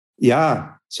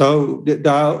 Yeah, so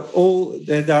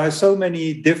there are so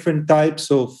many different types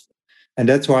of, and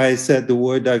that's why I said the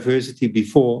word diversity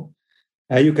before.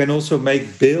 You can also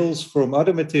make bales from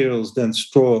other materials than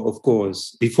straw, of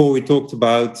course. Before we talked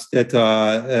about that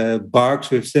barks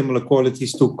with similar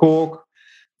qualities to cork.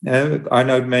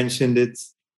 Arnoud mentioned it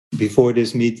before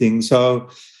this meeting. So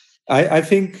I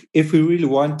think if we really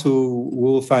want to,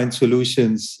 we'll find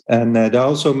solutions. And there are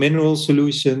also mineral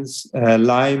solutions,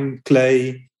 lime,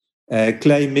 clay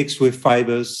mixed with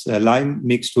fibers, lime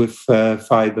mixed with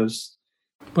fibers.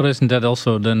 But isn't that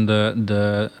also then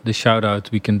the shout out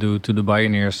we can do to the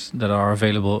pioneers that are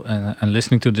available and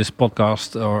listening to this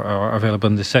podcast or are available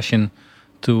in this session,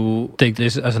 to take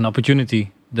this as an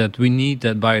opportunity that we need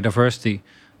that biodiversity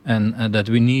and that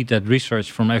we need that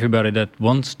research from everybody that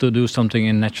wants to do something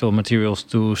in natural materials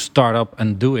to start up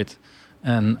and do it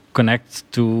and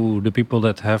connect to the people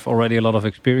that have already a lot of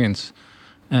experience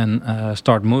and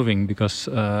start moving, because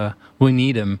we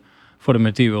need them for the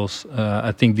materials.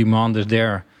 I think demand is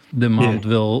there. Demand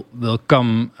will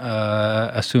come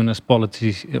as soon as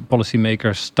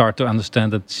policymakers start to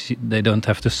understand that they don't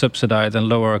have to subsidize and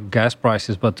lower gas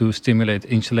prices, but to stimulate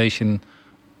insulation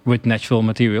with natural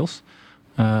materials.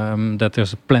 That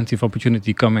there's plenty of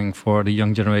opportunity coming for the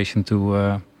young generation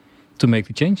to make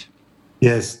the change.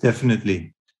 Yes,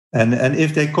 definitely. And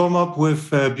if they come up with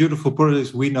beautiful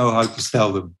products, we know how to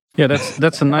sell them. Yeah,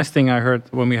 that's a nice thing I heard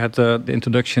when we had the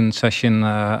introduction session.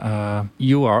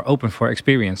 You are open for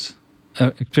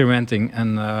experimenting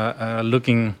and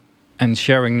looking and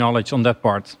sharing knowledge on that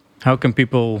part. How can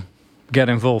people get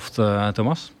involved,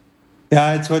 Thomas?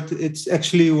 Yeah, it's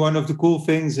actually one of the cool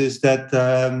things is that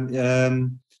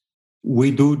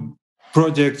we do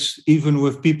projects even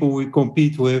with people we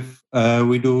compete with.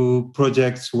 We do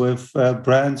projects with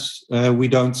brands we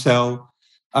don't sell.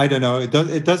 I don't know.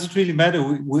 It doesn't really matter.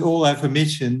 We all have a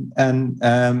mission, and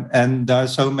there are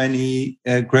so many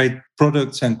great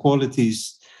products and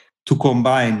qualities to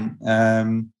combine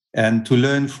and to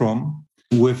learn from.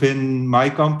 Within my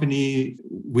company,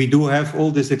 we do have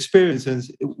all this experience,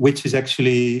 which is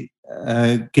actually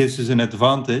gives us an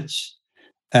advantage,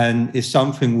 and is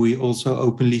something we also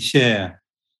openly share.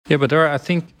 Yeah, but there are, I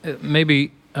think,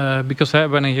 maybe because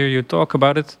when I hear you talk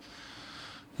about it,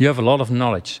 you have a lot of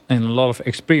knowledge and a lot of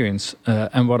experience.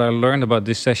 And what I learned about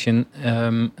this session,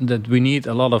 that we need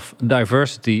a lot of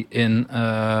diversity in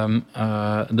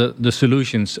the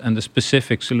solutions and the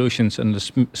specific solutions and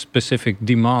the specific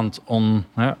demand on,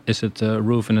 is it a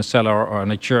roof in a cellar or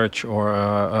in a church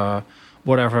or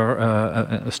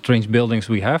whatever strange buildings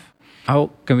we have.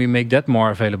 How can we make that more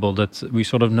available, that we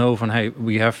sort of know from, hey,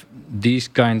 we have these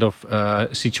kind of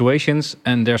situations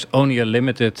and there's only a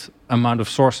limited amount of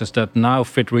sources that now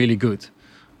fit really good.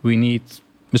 We need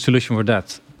a solution for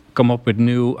that. Come up with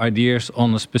new ideas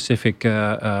on a specific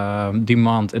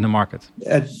demand in the market.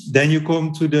 And then you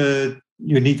come to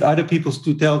you need other people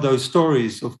to tell those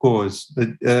stories, of course. But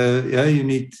you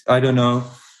need, I don't know,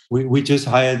 we just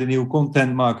hired a new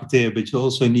content marketer, but you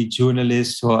also need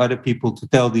journalists or other people to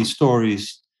tell these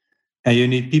stories. And you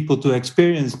need people to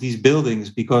experience these buildings,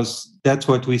 because that's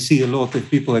what we see a lot. If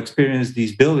people experience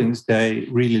these buildings, they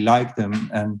really like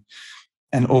them.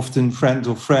 And often friends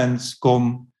of friends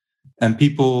come, and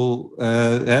people,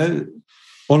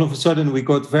 all of a sudden we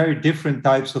got very different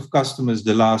types of customers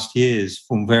the last years,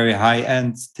 from very high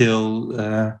end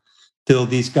till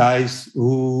these guys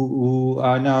who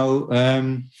are now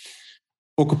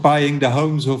occupying the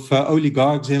homes of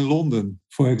oligarchs in London,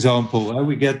 for example.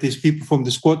 We get these people from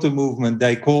the squatter movement,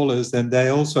 they call us, and they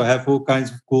also have all kinds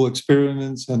of cool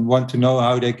experiments and want to know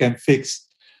how they can fix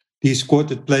these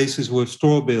squatted places with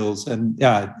straw bales. And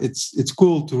yeah, it's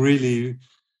cool to really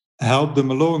help them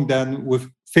along then with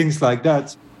things like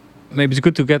that. Maybe it's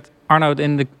good to get Arnoud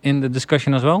in the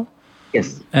discussion as well.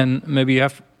 Yes. And maybe you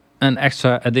have an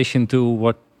extra addition to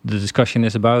what the discussion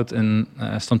is about, and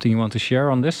something you want to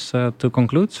share on this to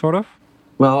conclude, sort of?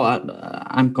 Well,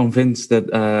 I'm convinced that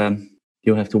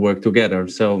you have to work together.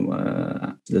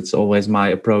 So that's always my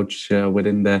approach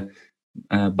within the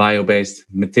bio-based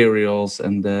materials,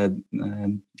 and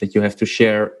that you have to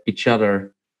share each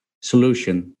other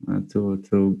solution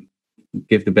to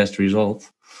give the best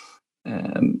result.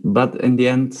 But in the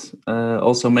end,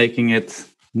 also making it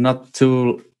not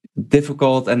too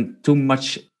difficult and too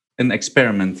much an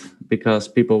experiment, because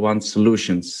people want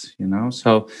solutions,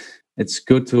 so it's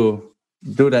good to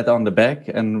do that on the back.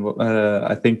 And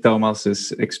I think Thomas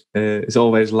is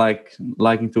always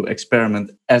liking to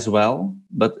experiment as well,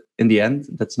 but in the end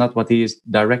that's not what he is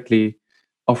directly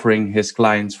offering his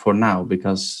clients for now,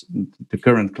 because the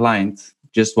current client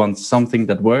just wants something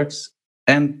that works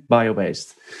and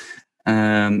bio-based,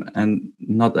 and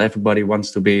not everybody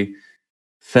wants to be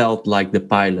felt like the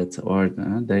pilot, or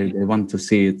they want to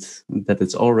see it, that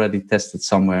it's already tested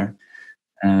somewhere.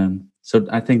 So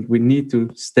I think we need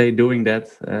to stay doing that.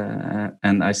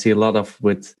 And I see a lot of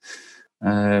with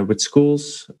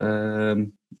schools,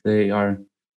 they are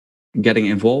getting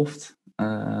involved,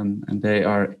 and they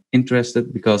are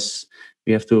interested, because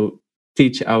we have to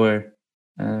teach our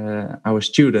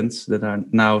students that are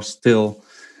now still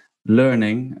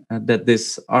learning that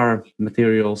these are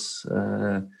materials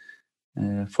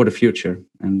for the future,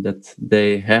 and that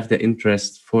they have the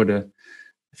interest for the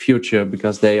future,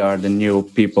 because they are the new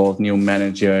people, new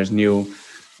managers, new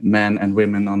men and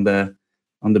women on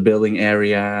the building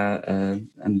area,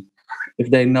 and if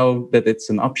they know that it's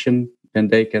an option, then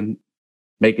they can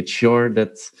make it sure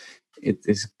that it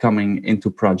is coming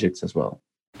into projects as well.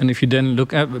 And if you then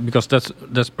look at, because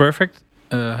that's perfect,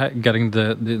 getting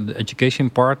the education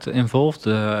part involved,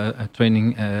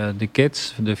 training the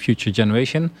kids, the future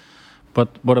generation. But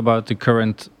what about the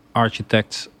current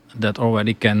architects that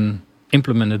already can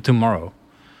implement it tomorrow?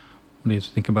 What do you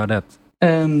think about that?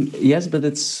 Yes, but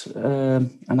it's,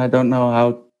 and I don't know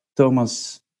how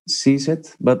Thomas sees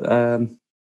it, but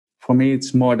for me,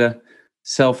 it's more the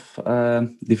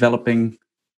self-developing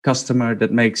customer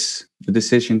that makes the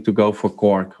decision to go for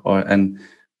cork, and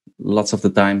lots of the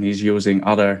time he's using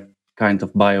other kind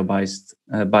of bio-based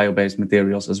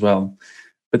materials as well.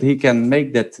 But he can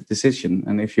make that decision,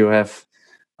 and if you have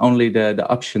only the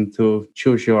option to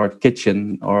choose your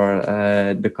kitchen or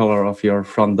the color of your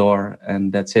front door,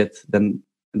 and that's it, then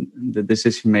the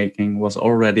decision making was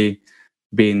already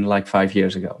been like 5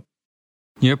 years ago.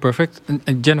 Yeah, perfect.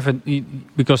 And Jennifer,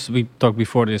 because we talked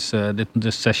before this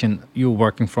session, you're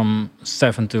working from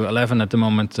 7 to 11 at the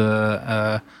moment,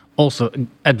 also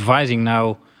advising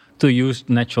now to use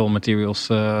natural materials.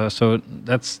 So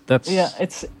that's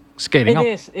it's scaling up.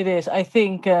 It is. I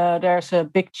think there's a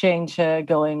big change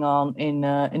going on in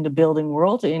the building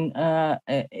world, in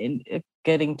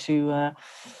getting to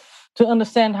to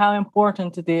understand how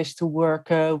important it is to work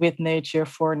with nature,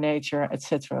 for nature,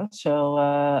 etc. So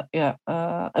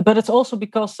but it's also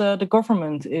because the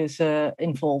government is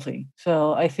involving.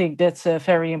 So I think that's a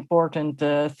very important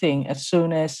thing. As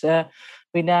soon as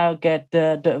we now get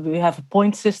we have a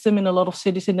point system in a lot of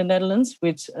cities in the Netherlands,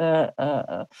 which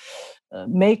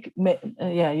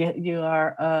you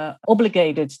are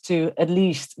obligated to at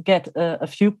least get a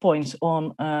few points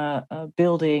on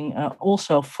building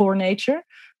also for nature.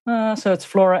 So it's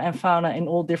flora and fauna in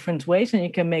all different ways, and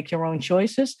you can make your own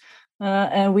choices.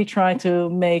 And we try to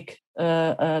make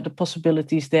the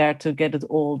possibilities there to get it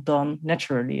all done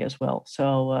naturally as well.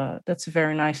 So that's a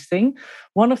very nice thing.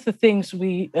 One of the things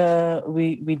we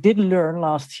did learn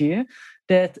last year,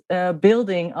 that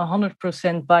building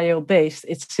 100% bio-based,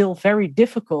 it's still very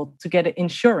difficult to get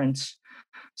insurance.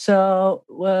 So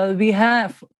we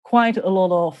have quite a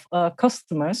lot of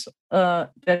customers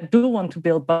that do want to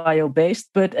build bio-based,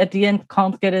 but at the end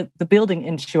can't get the building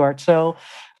insured. So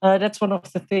that's one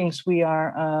of the things we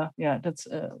are, that's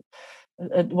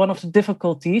one of the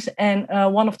difficulties. And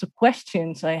one of the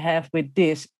questions I have with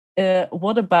this,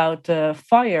 what about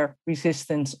fire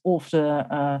resistance of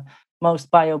the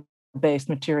most bio-based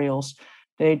materials?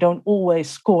 They don't always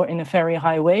score in a very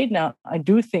high way. Now, I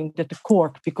do think that the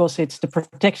cork, because it's the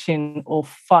protection of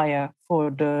fire for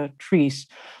the trees,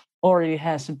 already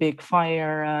has a big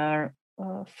fire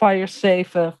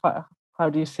safe. How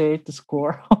do you say it? The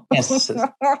score. Yes.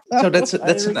 So that's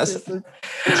an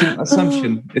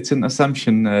assumption. It's an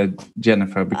assumption,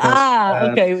 Jennifer, because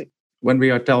okay. When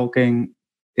we are talking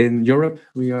in Europe,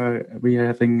 we are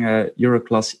having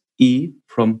Euroclass E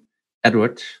from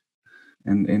Edward.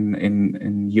 And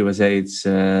in USA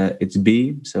it's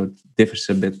B, so it differs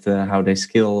a bit how they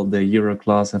scale the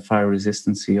Euroclass and fire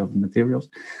resistancy of the materials.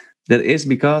 That is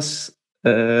because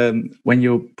when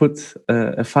you put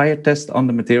a fire test on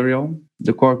the material,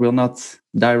 the cork will not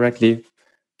directly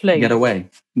get away.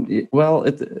 Well,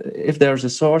 if there's a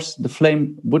source, the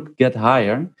flame would get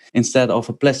higher instead of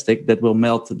a plastic that will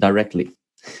melt directly.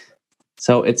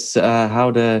 So it's how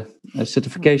the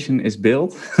certification is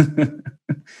built.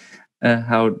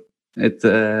 How it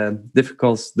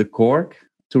difficults the cork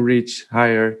to reach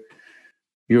higher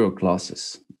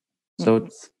Euroclasses. So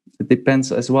it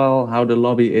depends as well how the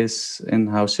lobby is and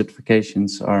how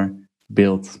certifications are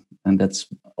built, and that's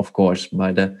of course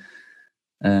by the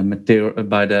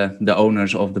by the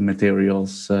owners of the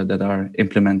materials that are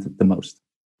implemented the most.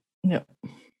 Yeah.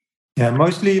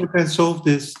 Mostly you can solve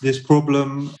this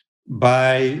problem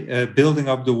by building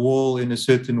up the wall in a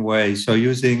certain way. So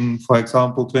using, for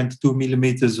example, 22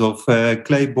 millimeters of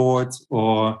clay board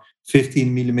or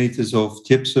 15 millimeters of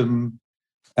gypsum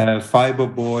fiber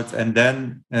board, and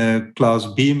then class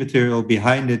B material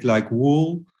behind it like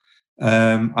wool.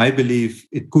 I believe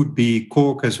it could be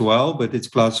cork as well, but it's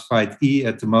classified E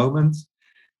at the moment.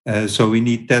 So we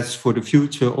need tests for the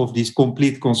future of these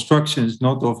complete constructions,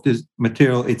 not of this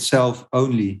material itself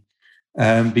only.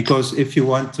 Because if you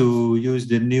want to use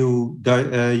the new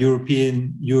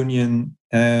European Union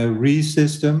REI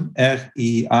system,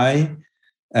 REI,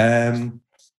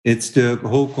 it's the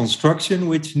whole construction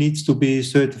which needs to be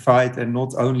certified and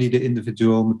not only the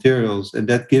individual materials. And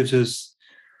that gives us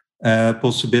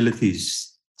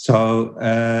possibilities. So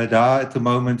there are at the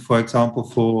moment, for example,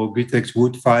 for Gutex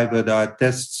wood fiber, there are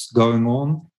tests going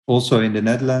on also in the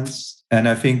Netherlands. And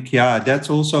I think, that's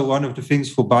also one of the things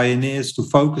for pioneers to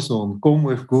focus on. Come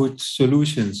with good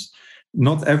solutions.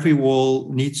 Not every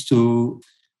wall needs to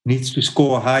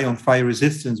score high on fire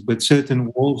resistance, but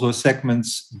certain walls or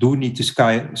segments do need to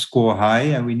score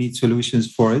high, and we need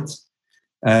solutions for it.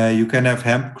 You can have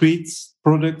hempcrete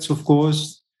products, of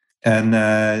course. And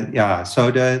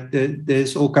so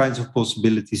there's all kinds of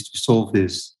possibilities to solve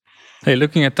this. Hey,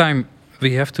 looking at time,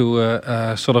 we have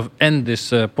to sort of end this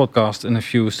podcast in a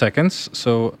few seconds.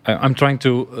 So I'm trying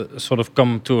to sort of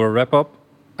come to a wrap up.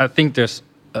 I think there's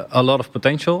a lot of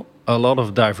potential, a lot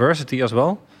of diversity as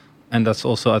well. And that's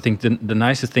also, I think, the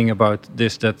nicest thing about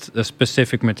this, that a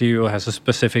specific material has a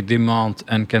specific demand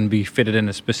and can be fitted in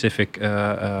a specific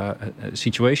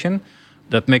situation.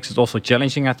 That makes it also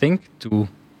challenging, I think, to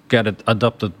get it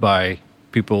adopted by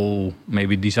people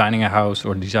maybe designing a house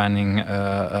or designing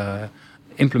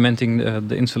implementing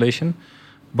the installation.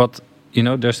 But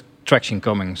there's traction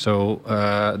coming, so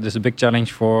there's a big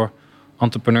challenge for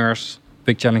entrepreneurs,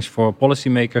 big challenge for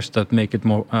policymakers that make it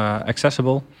more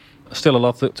accessible. Still a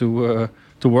lot to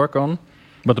work on,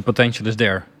 but the potential is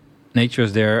there. Nature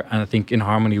is there, and I think in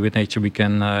harmony with nature we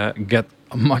can get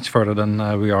much further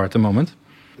than we are at the moment.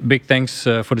 big thanks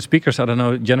for the speakers. I don't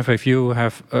know, Jennifer, if you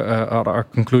have other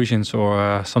conclusions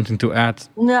or something to add.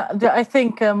 No, I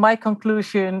think my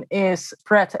conclusion is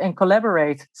spread and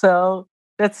collaborate. So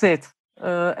that's it.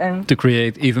 And to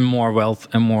create even more wealth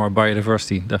and more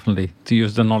biodiversity, definitely, to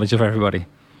use the knowledge of everybody.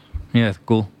 Yeah,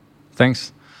 cool.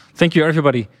 Thanks. Thank you,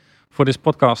 everybody, for this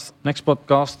podcast. Next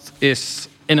podcast is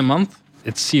in a month.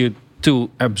 It's CO2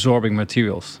 absorbing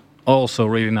materials. Also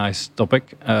really nice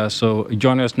topic. So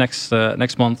join us next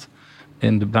month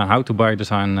in the How to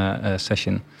Biodesign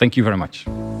session. Thank you very much.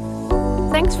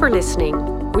 Thanks for listening.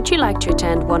 Would you like to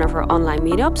attend one of our online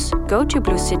meetups? Go to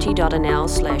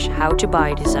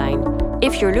bluecity.nl/howtobiodesign.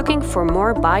 If you're looking for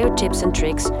more bio tips and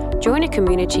tricks, join a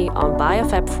community on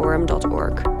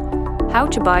biofabforum.org. How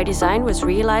to Biodesign was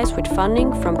realized with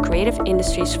funding from Creative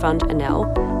Industries Fund NL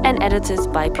and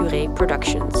edited by Puree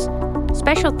Productions.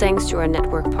 Special thanks to our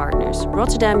network partners,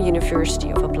 Rotterdam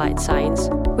University of Applied Science,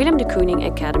 Willem de Kooning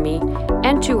Academy,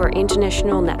 and to our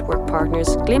international network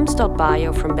partners,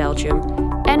 Glimpse.bio from Belgium,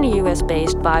 and the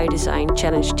US-based Biodesign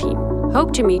Challenge team.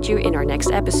 Hope to meet you in our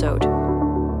next episode.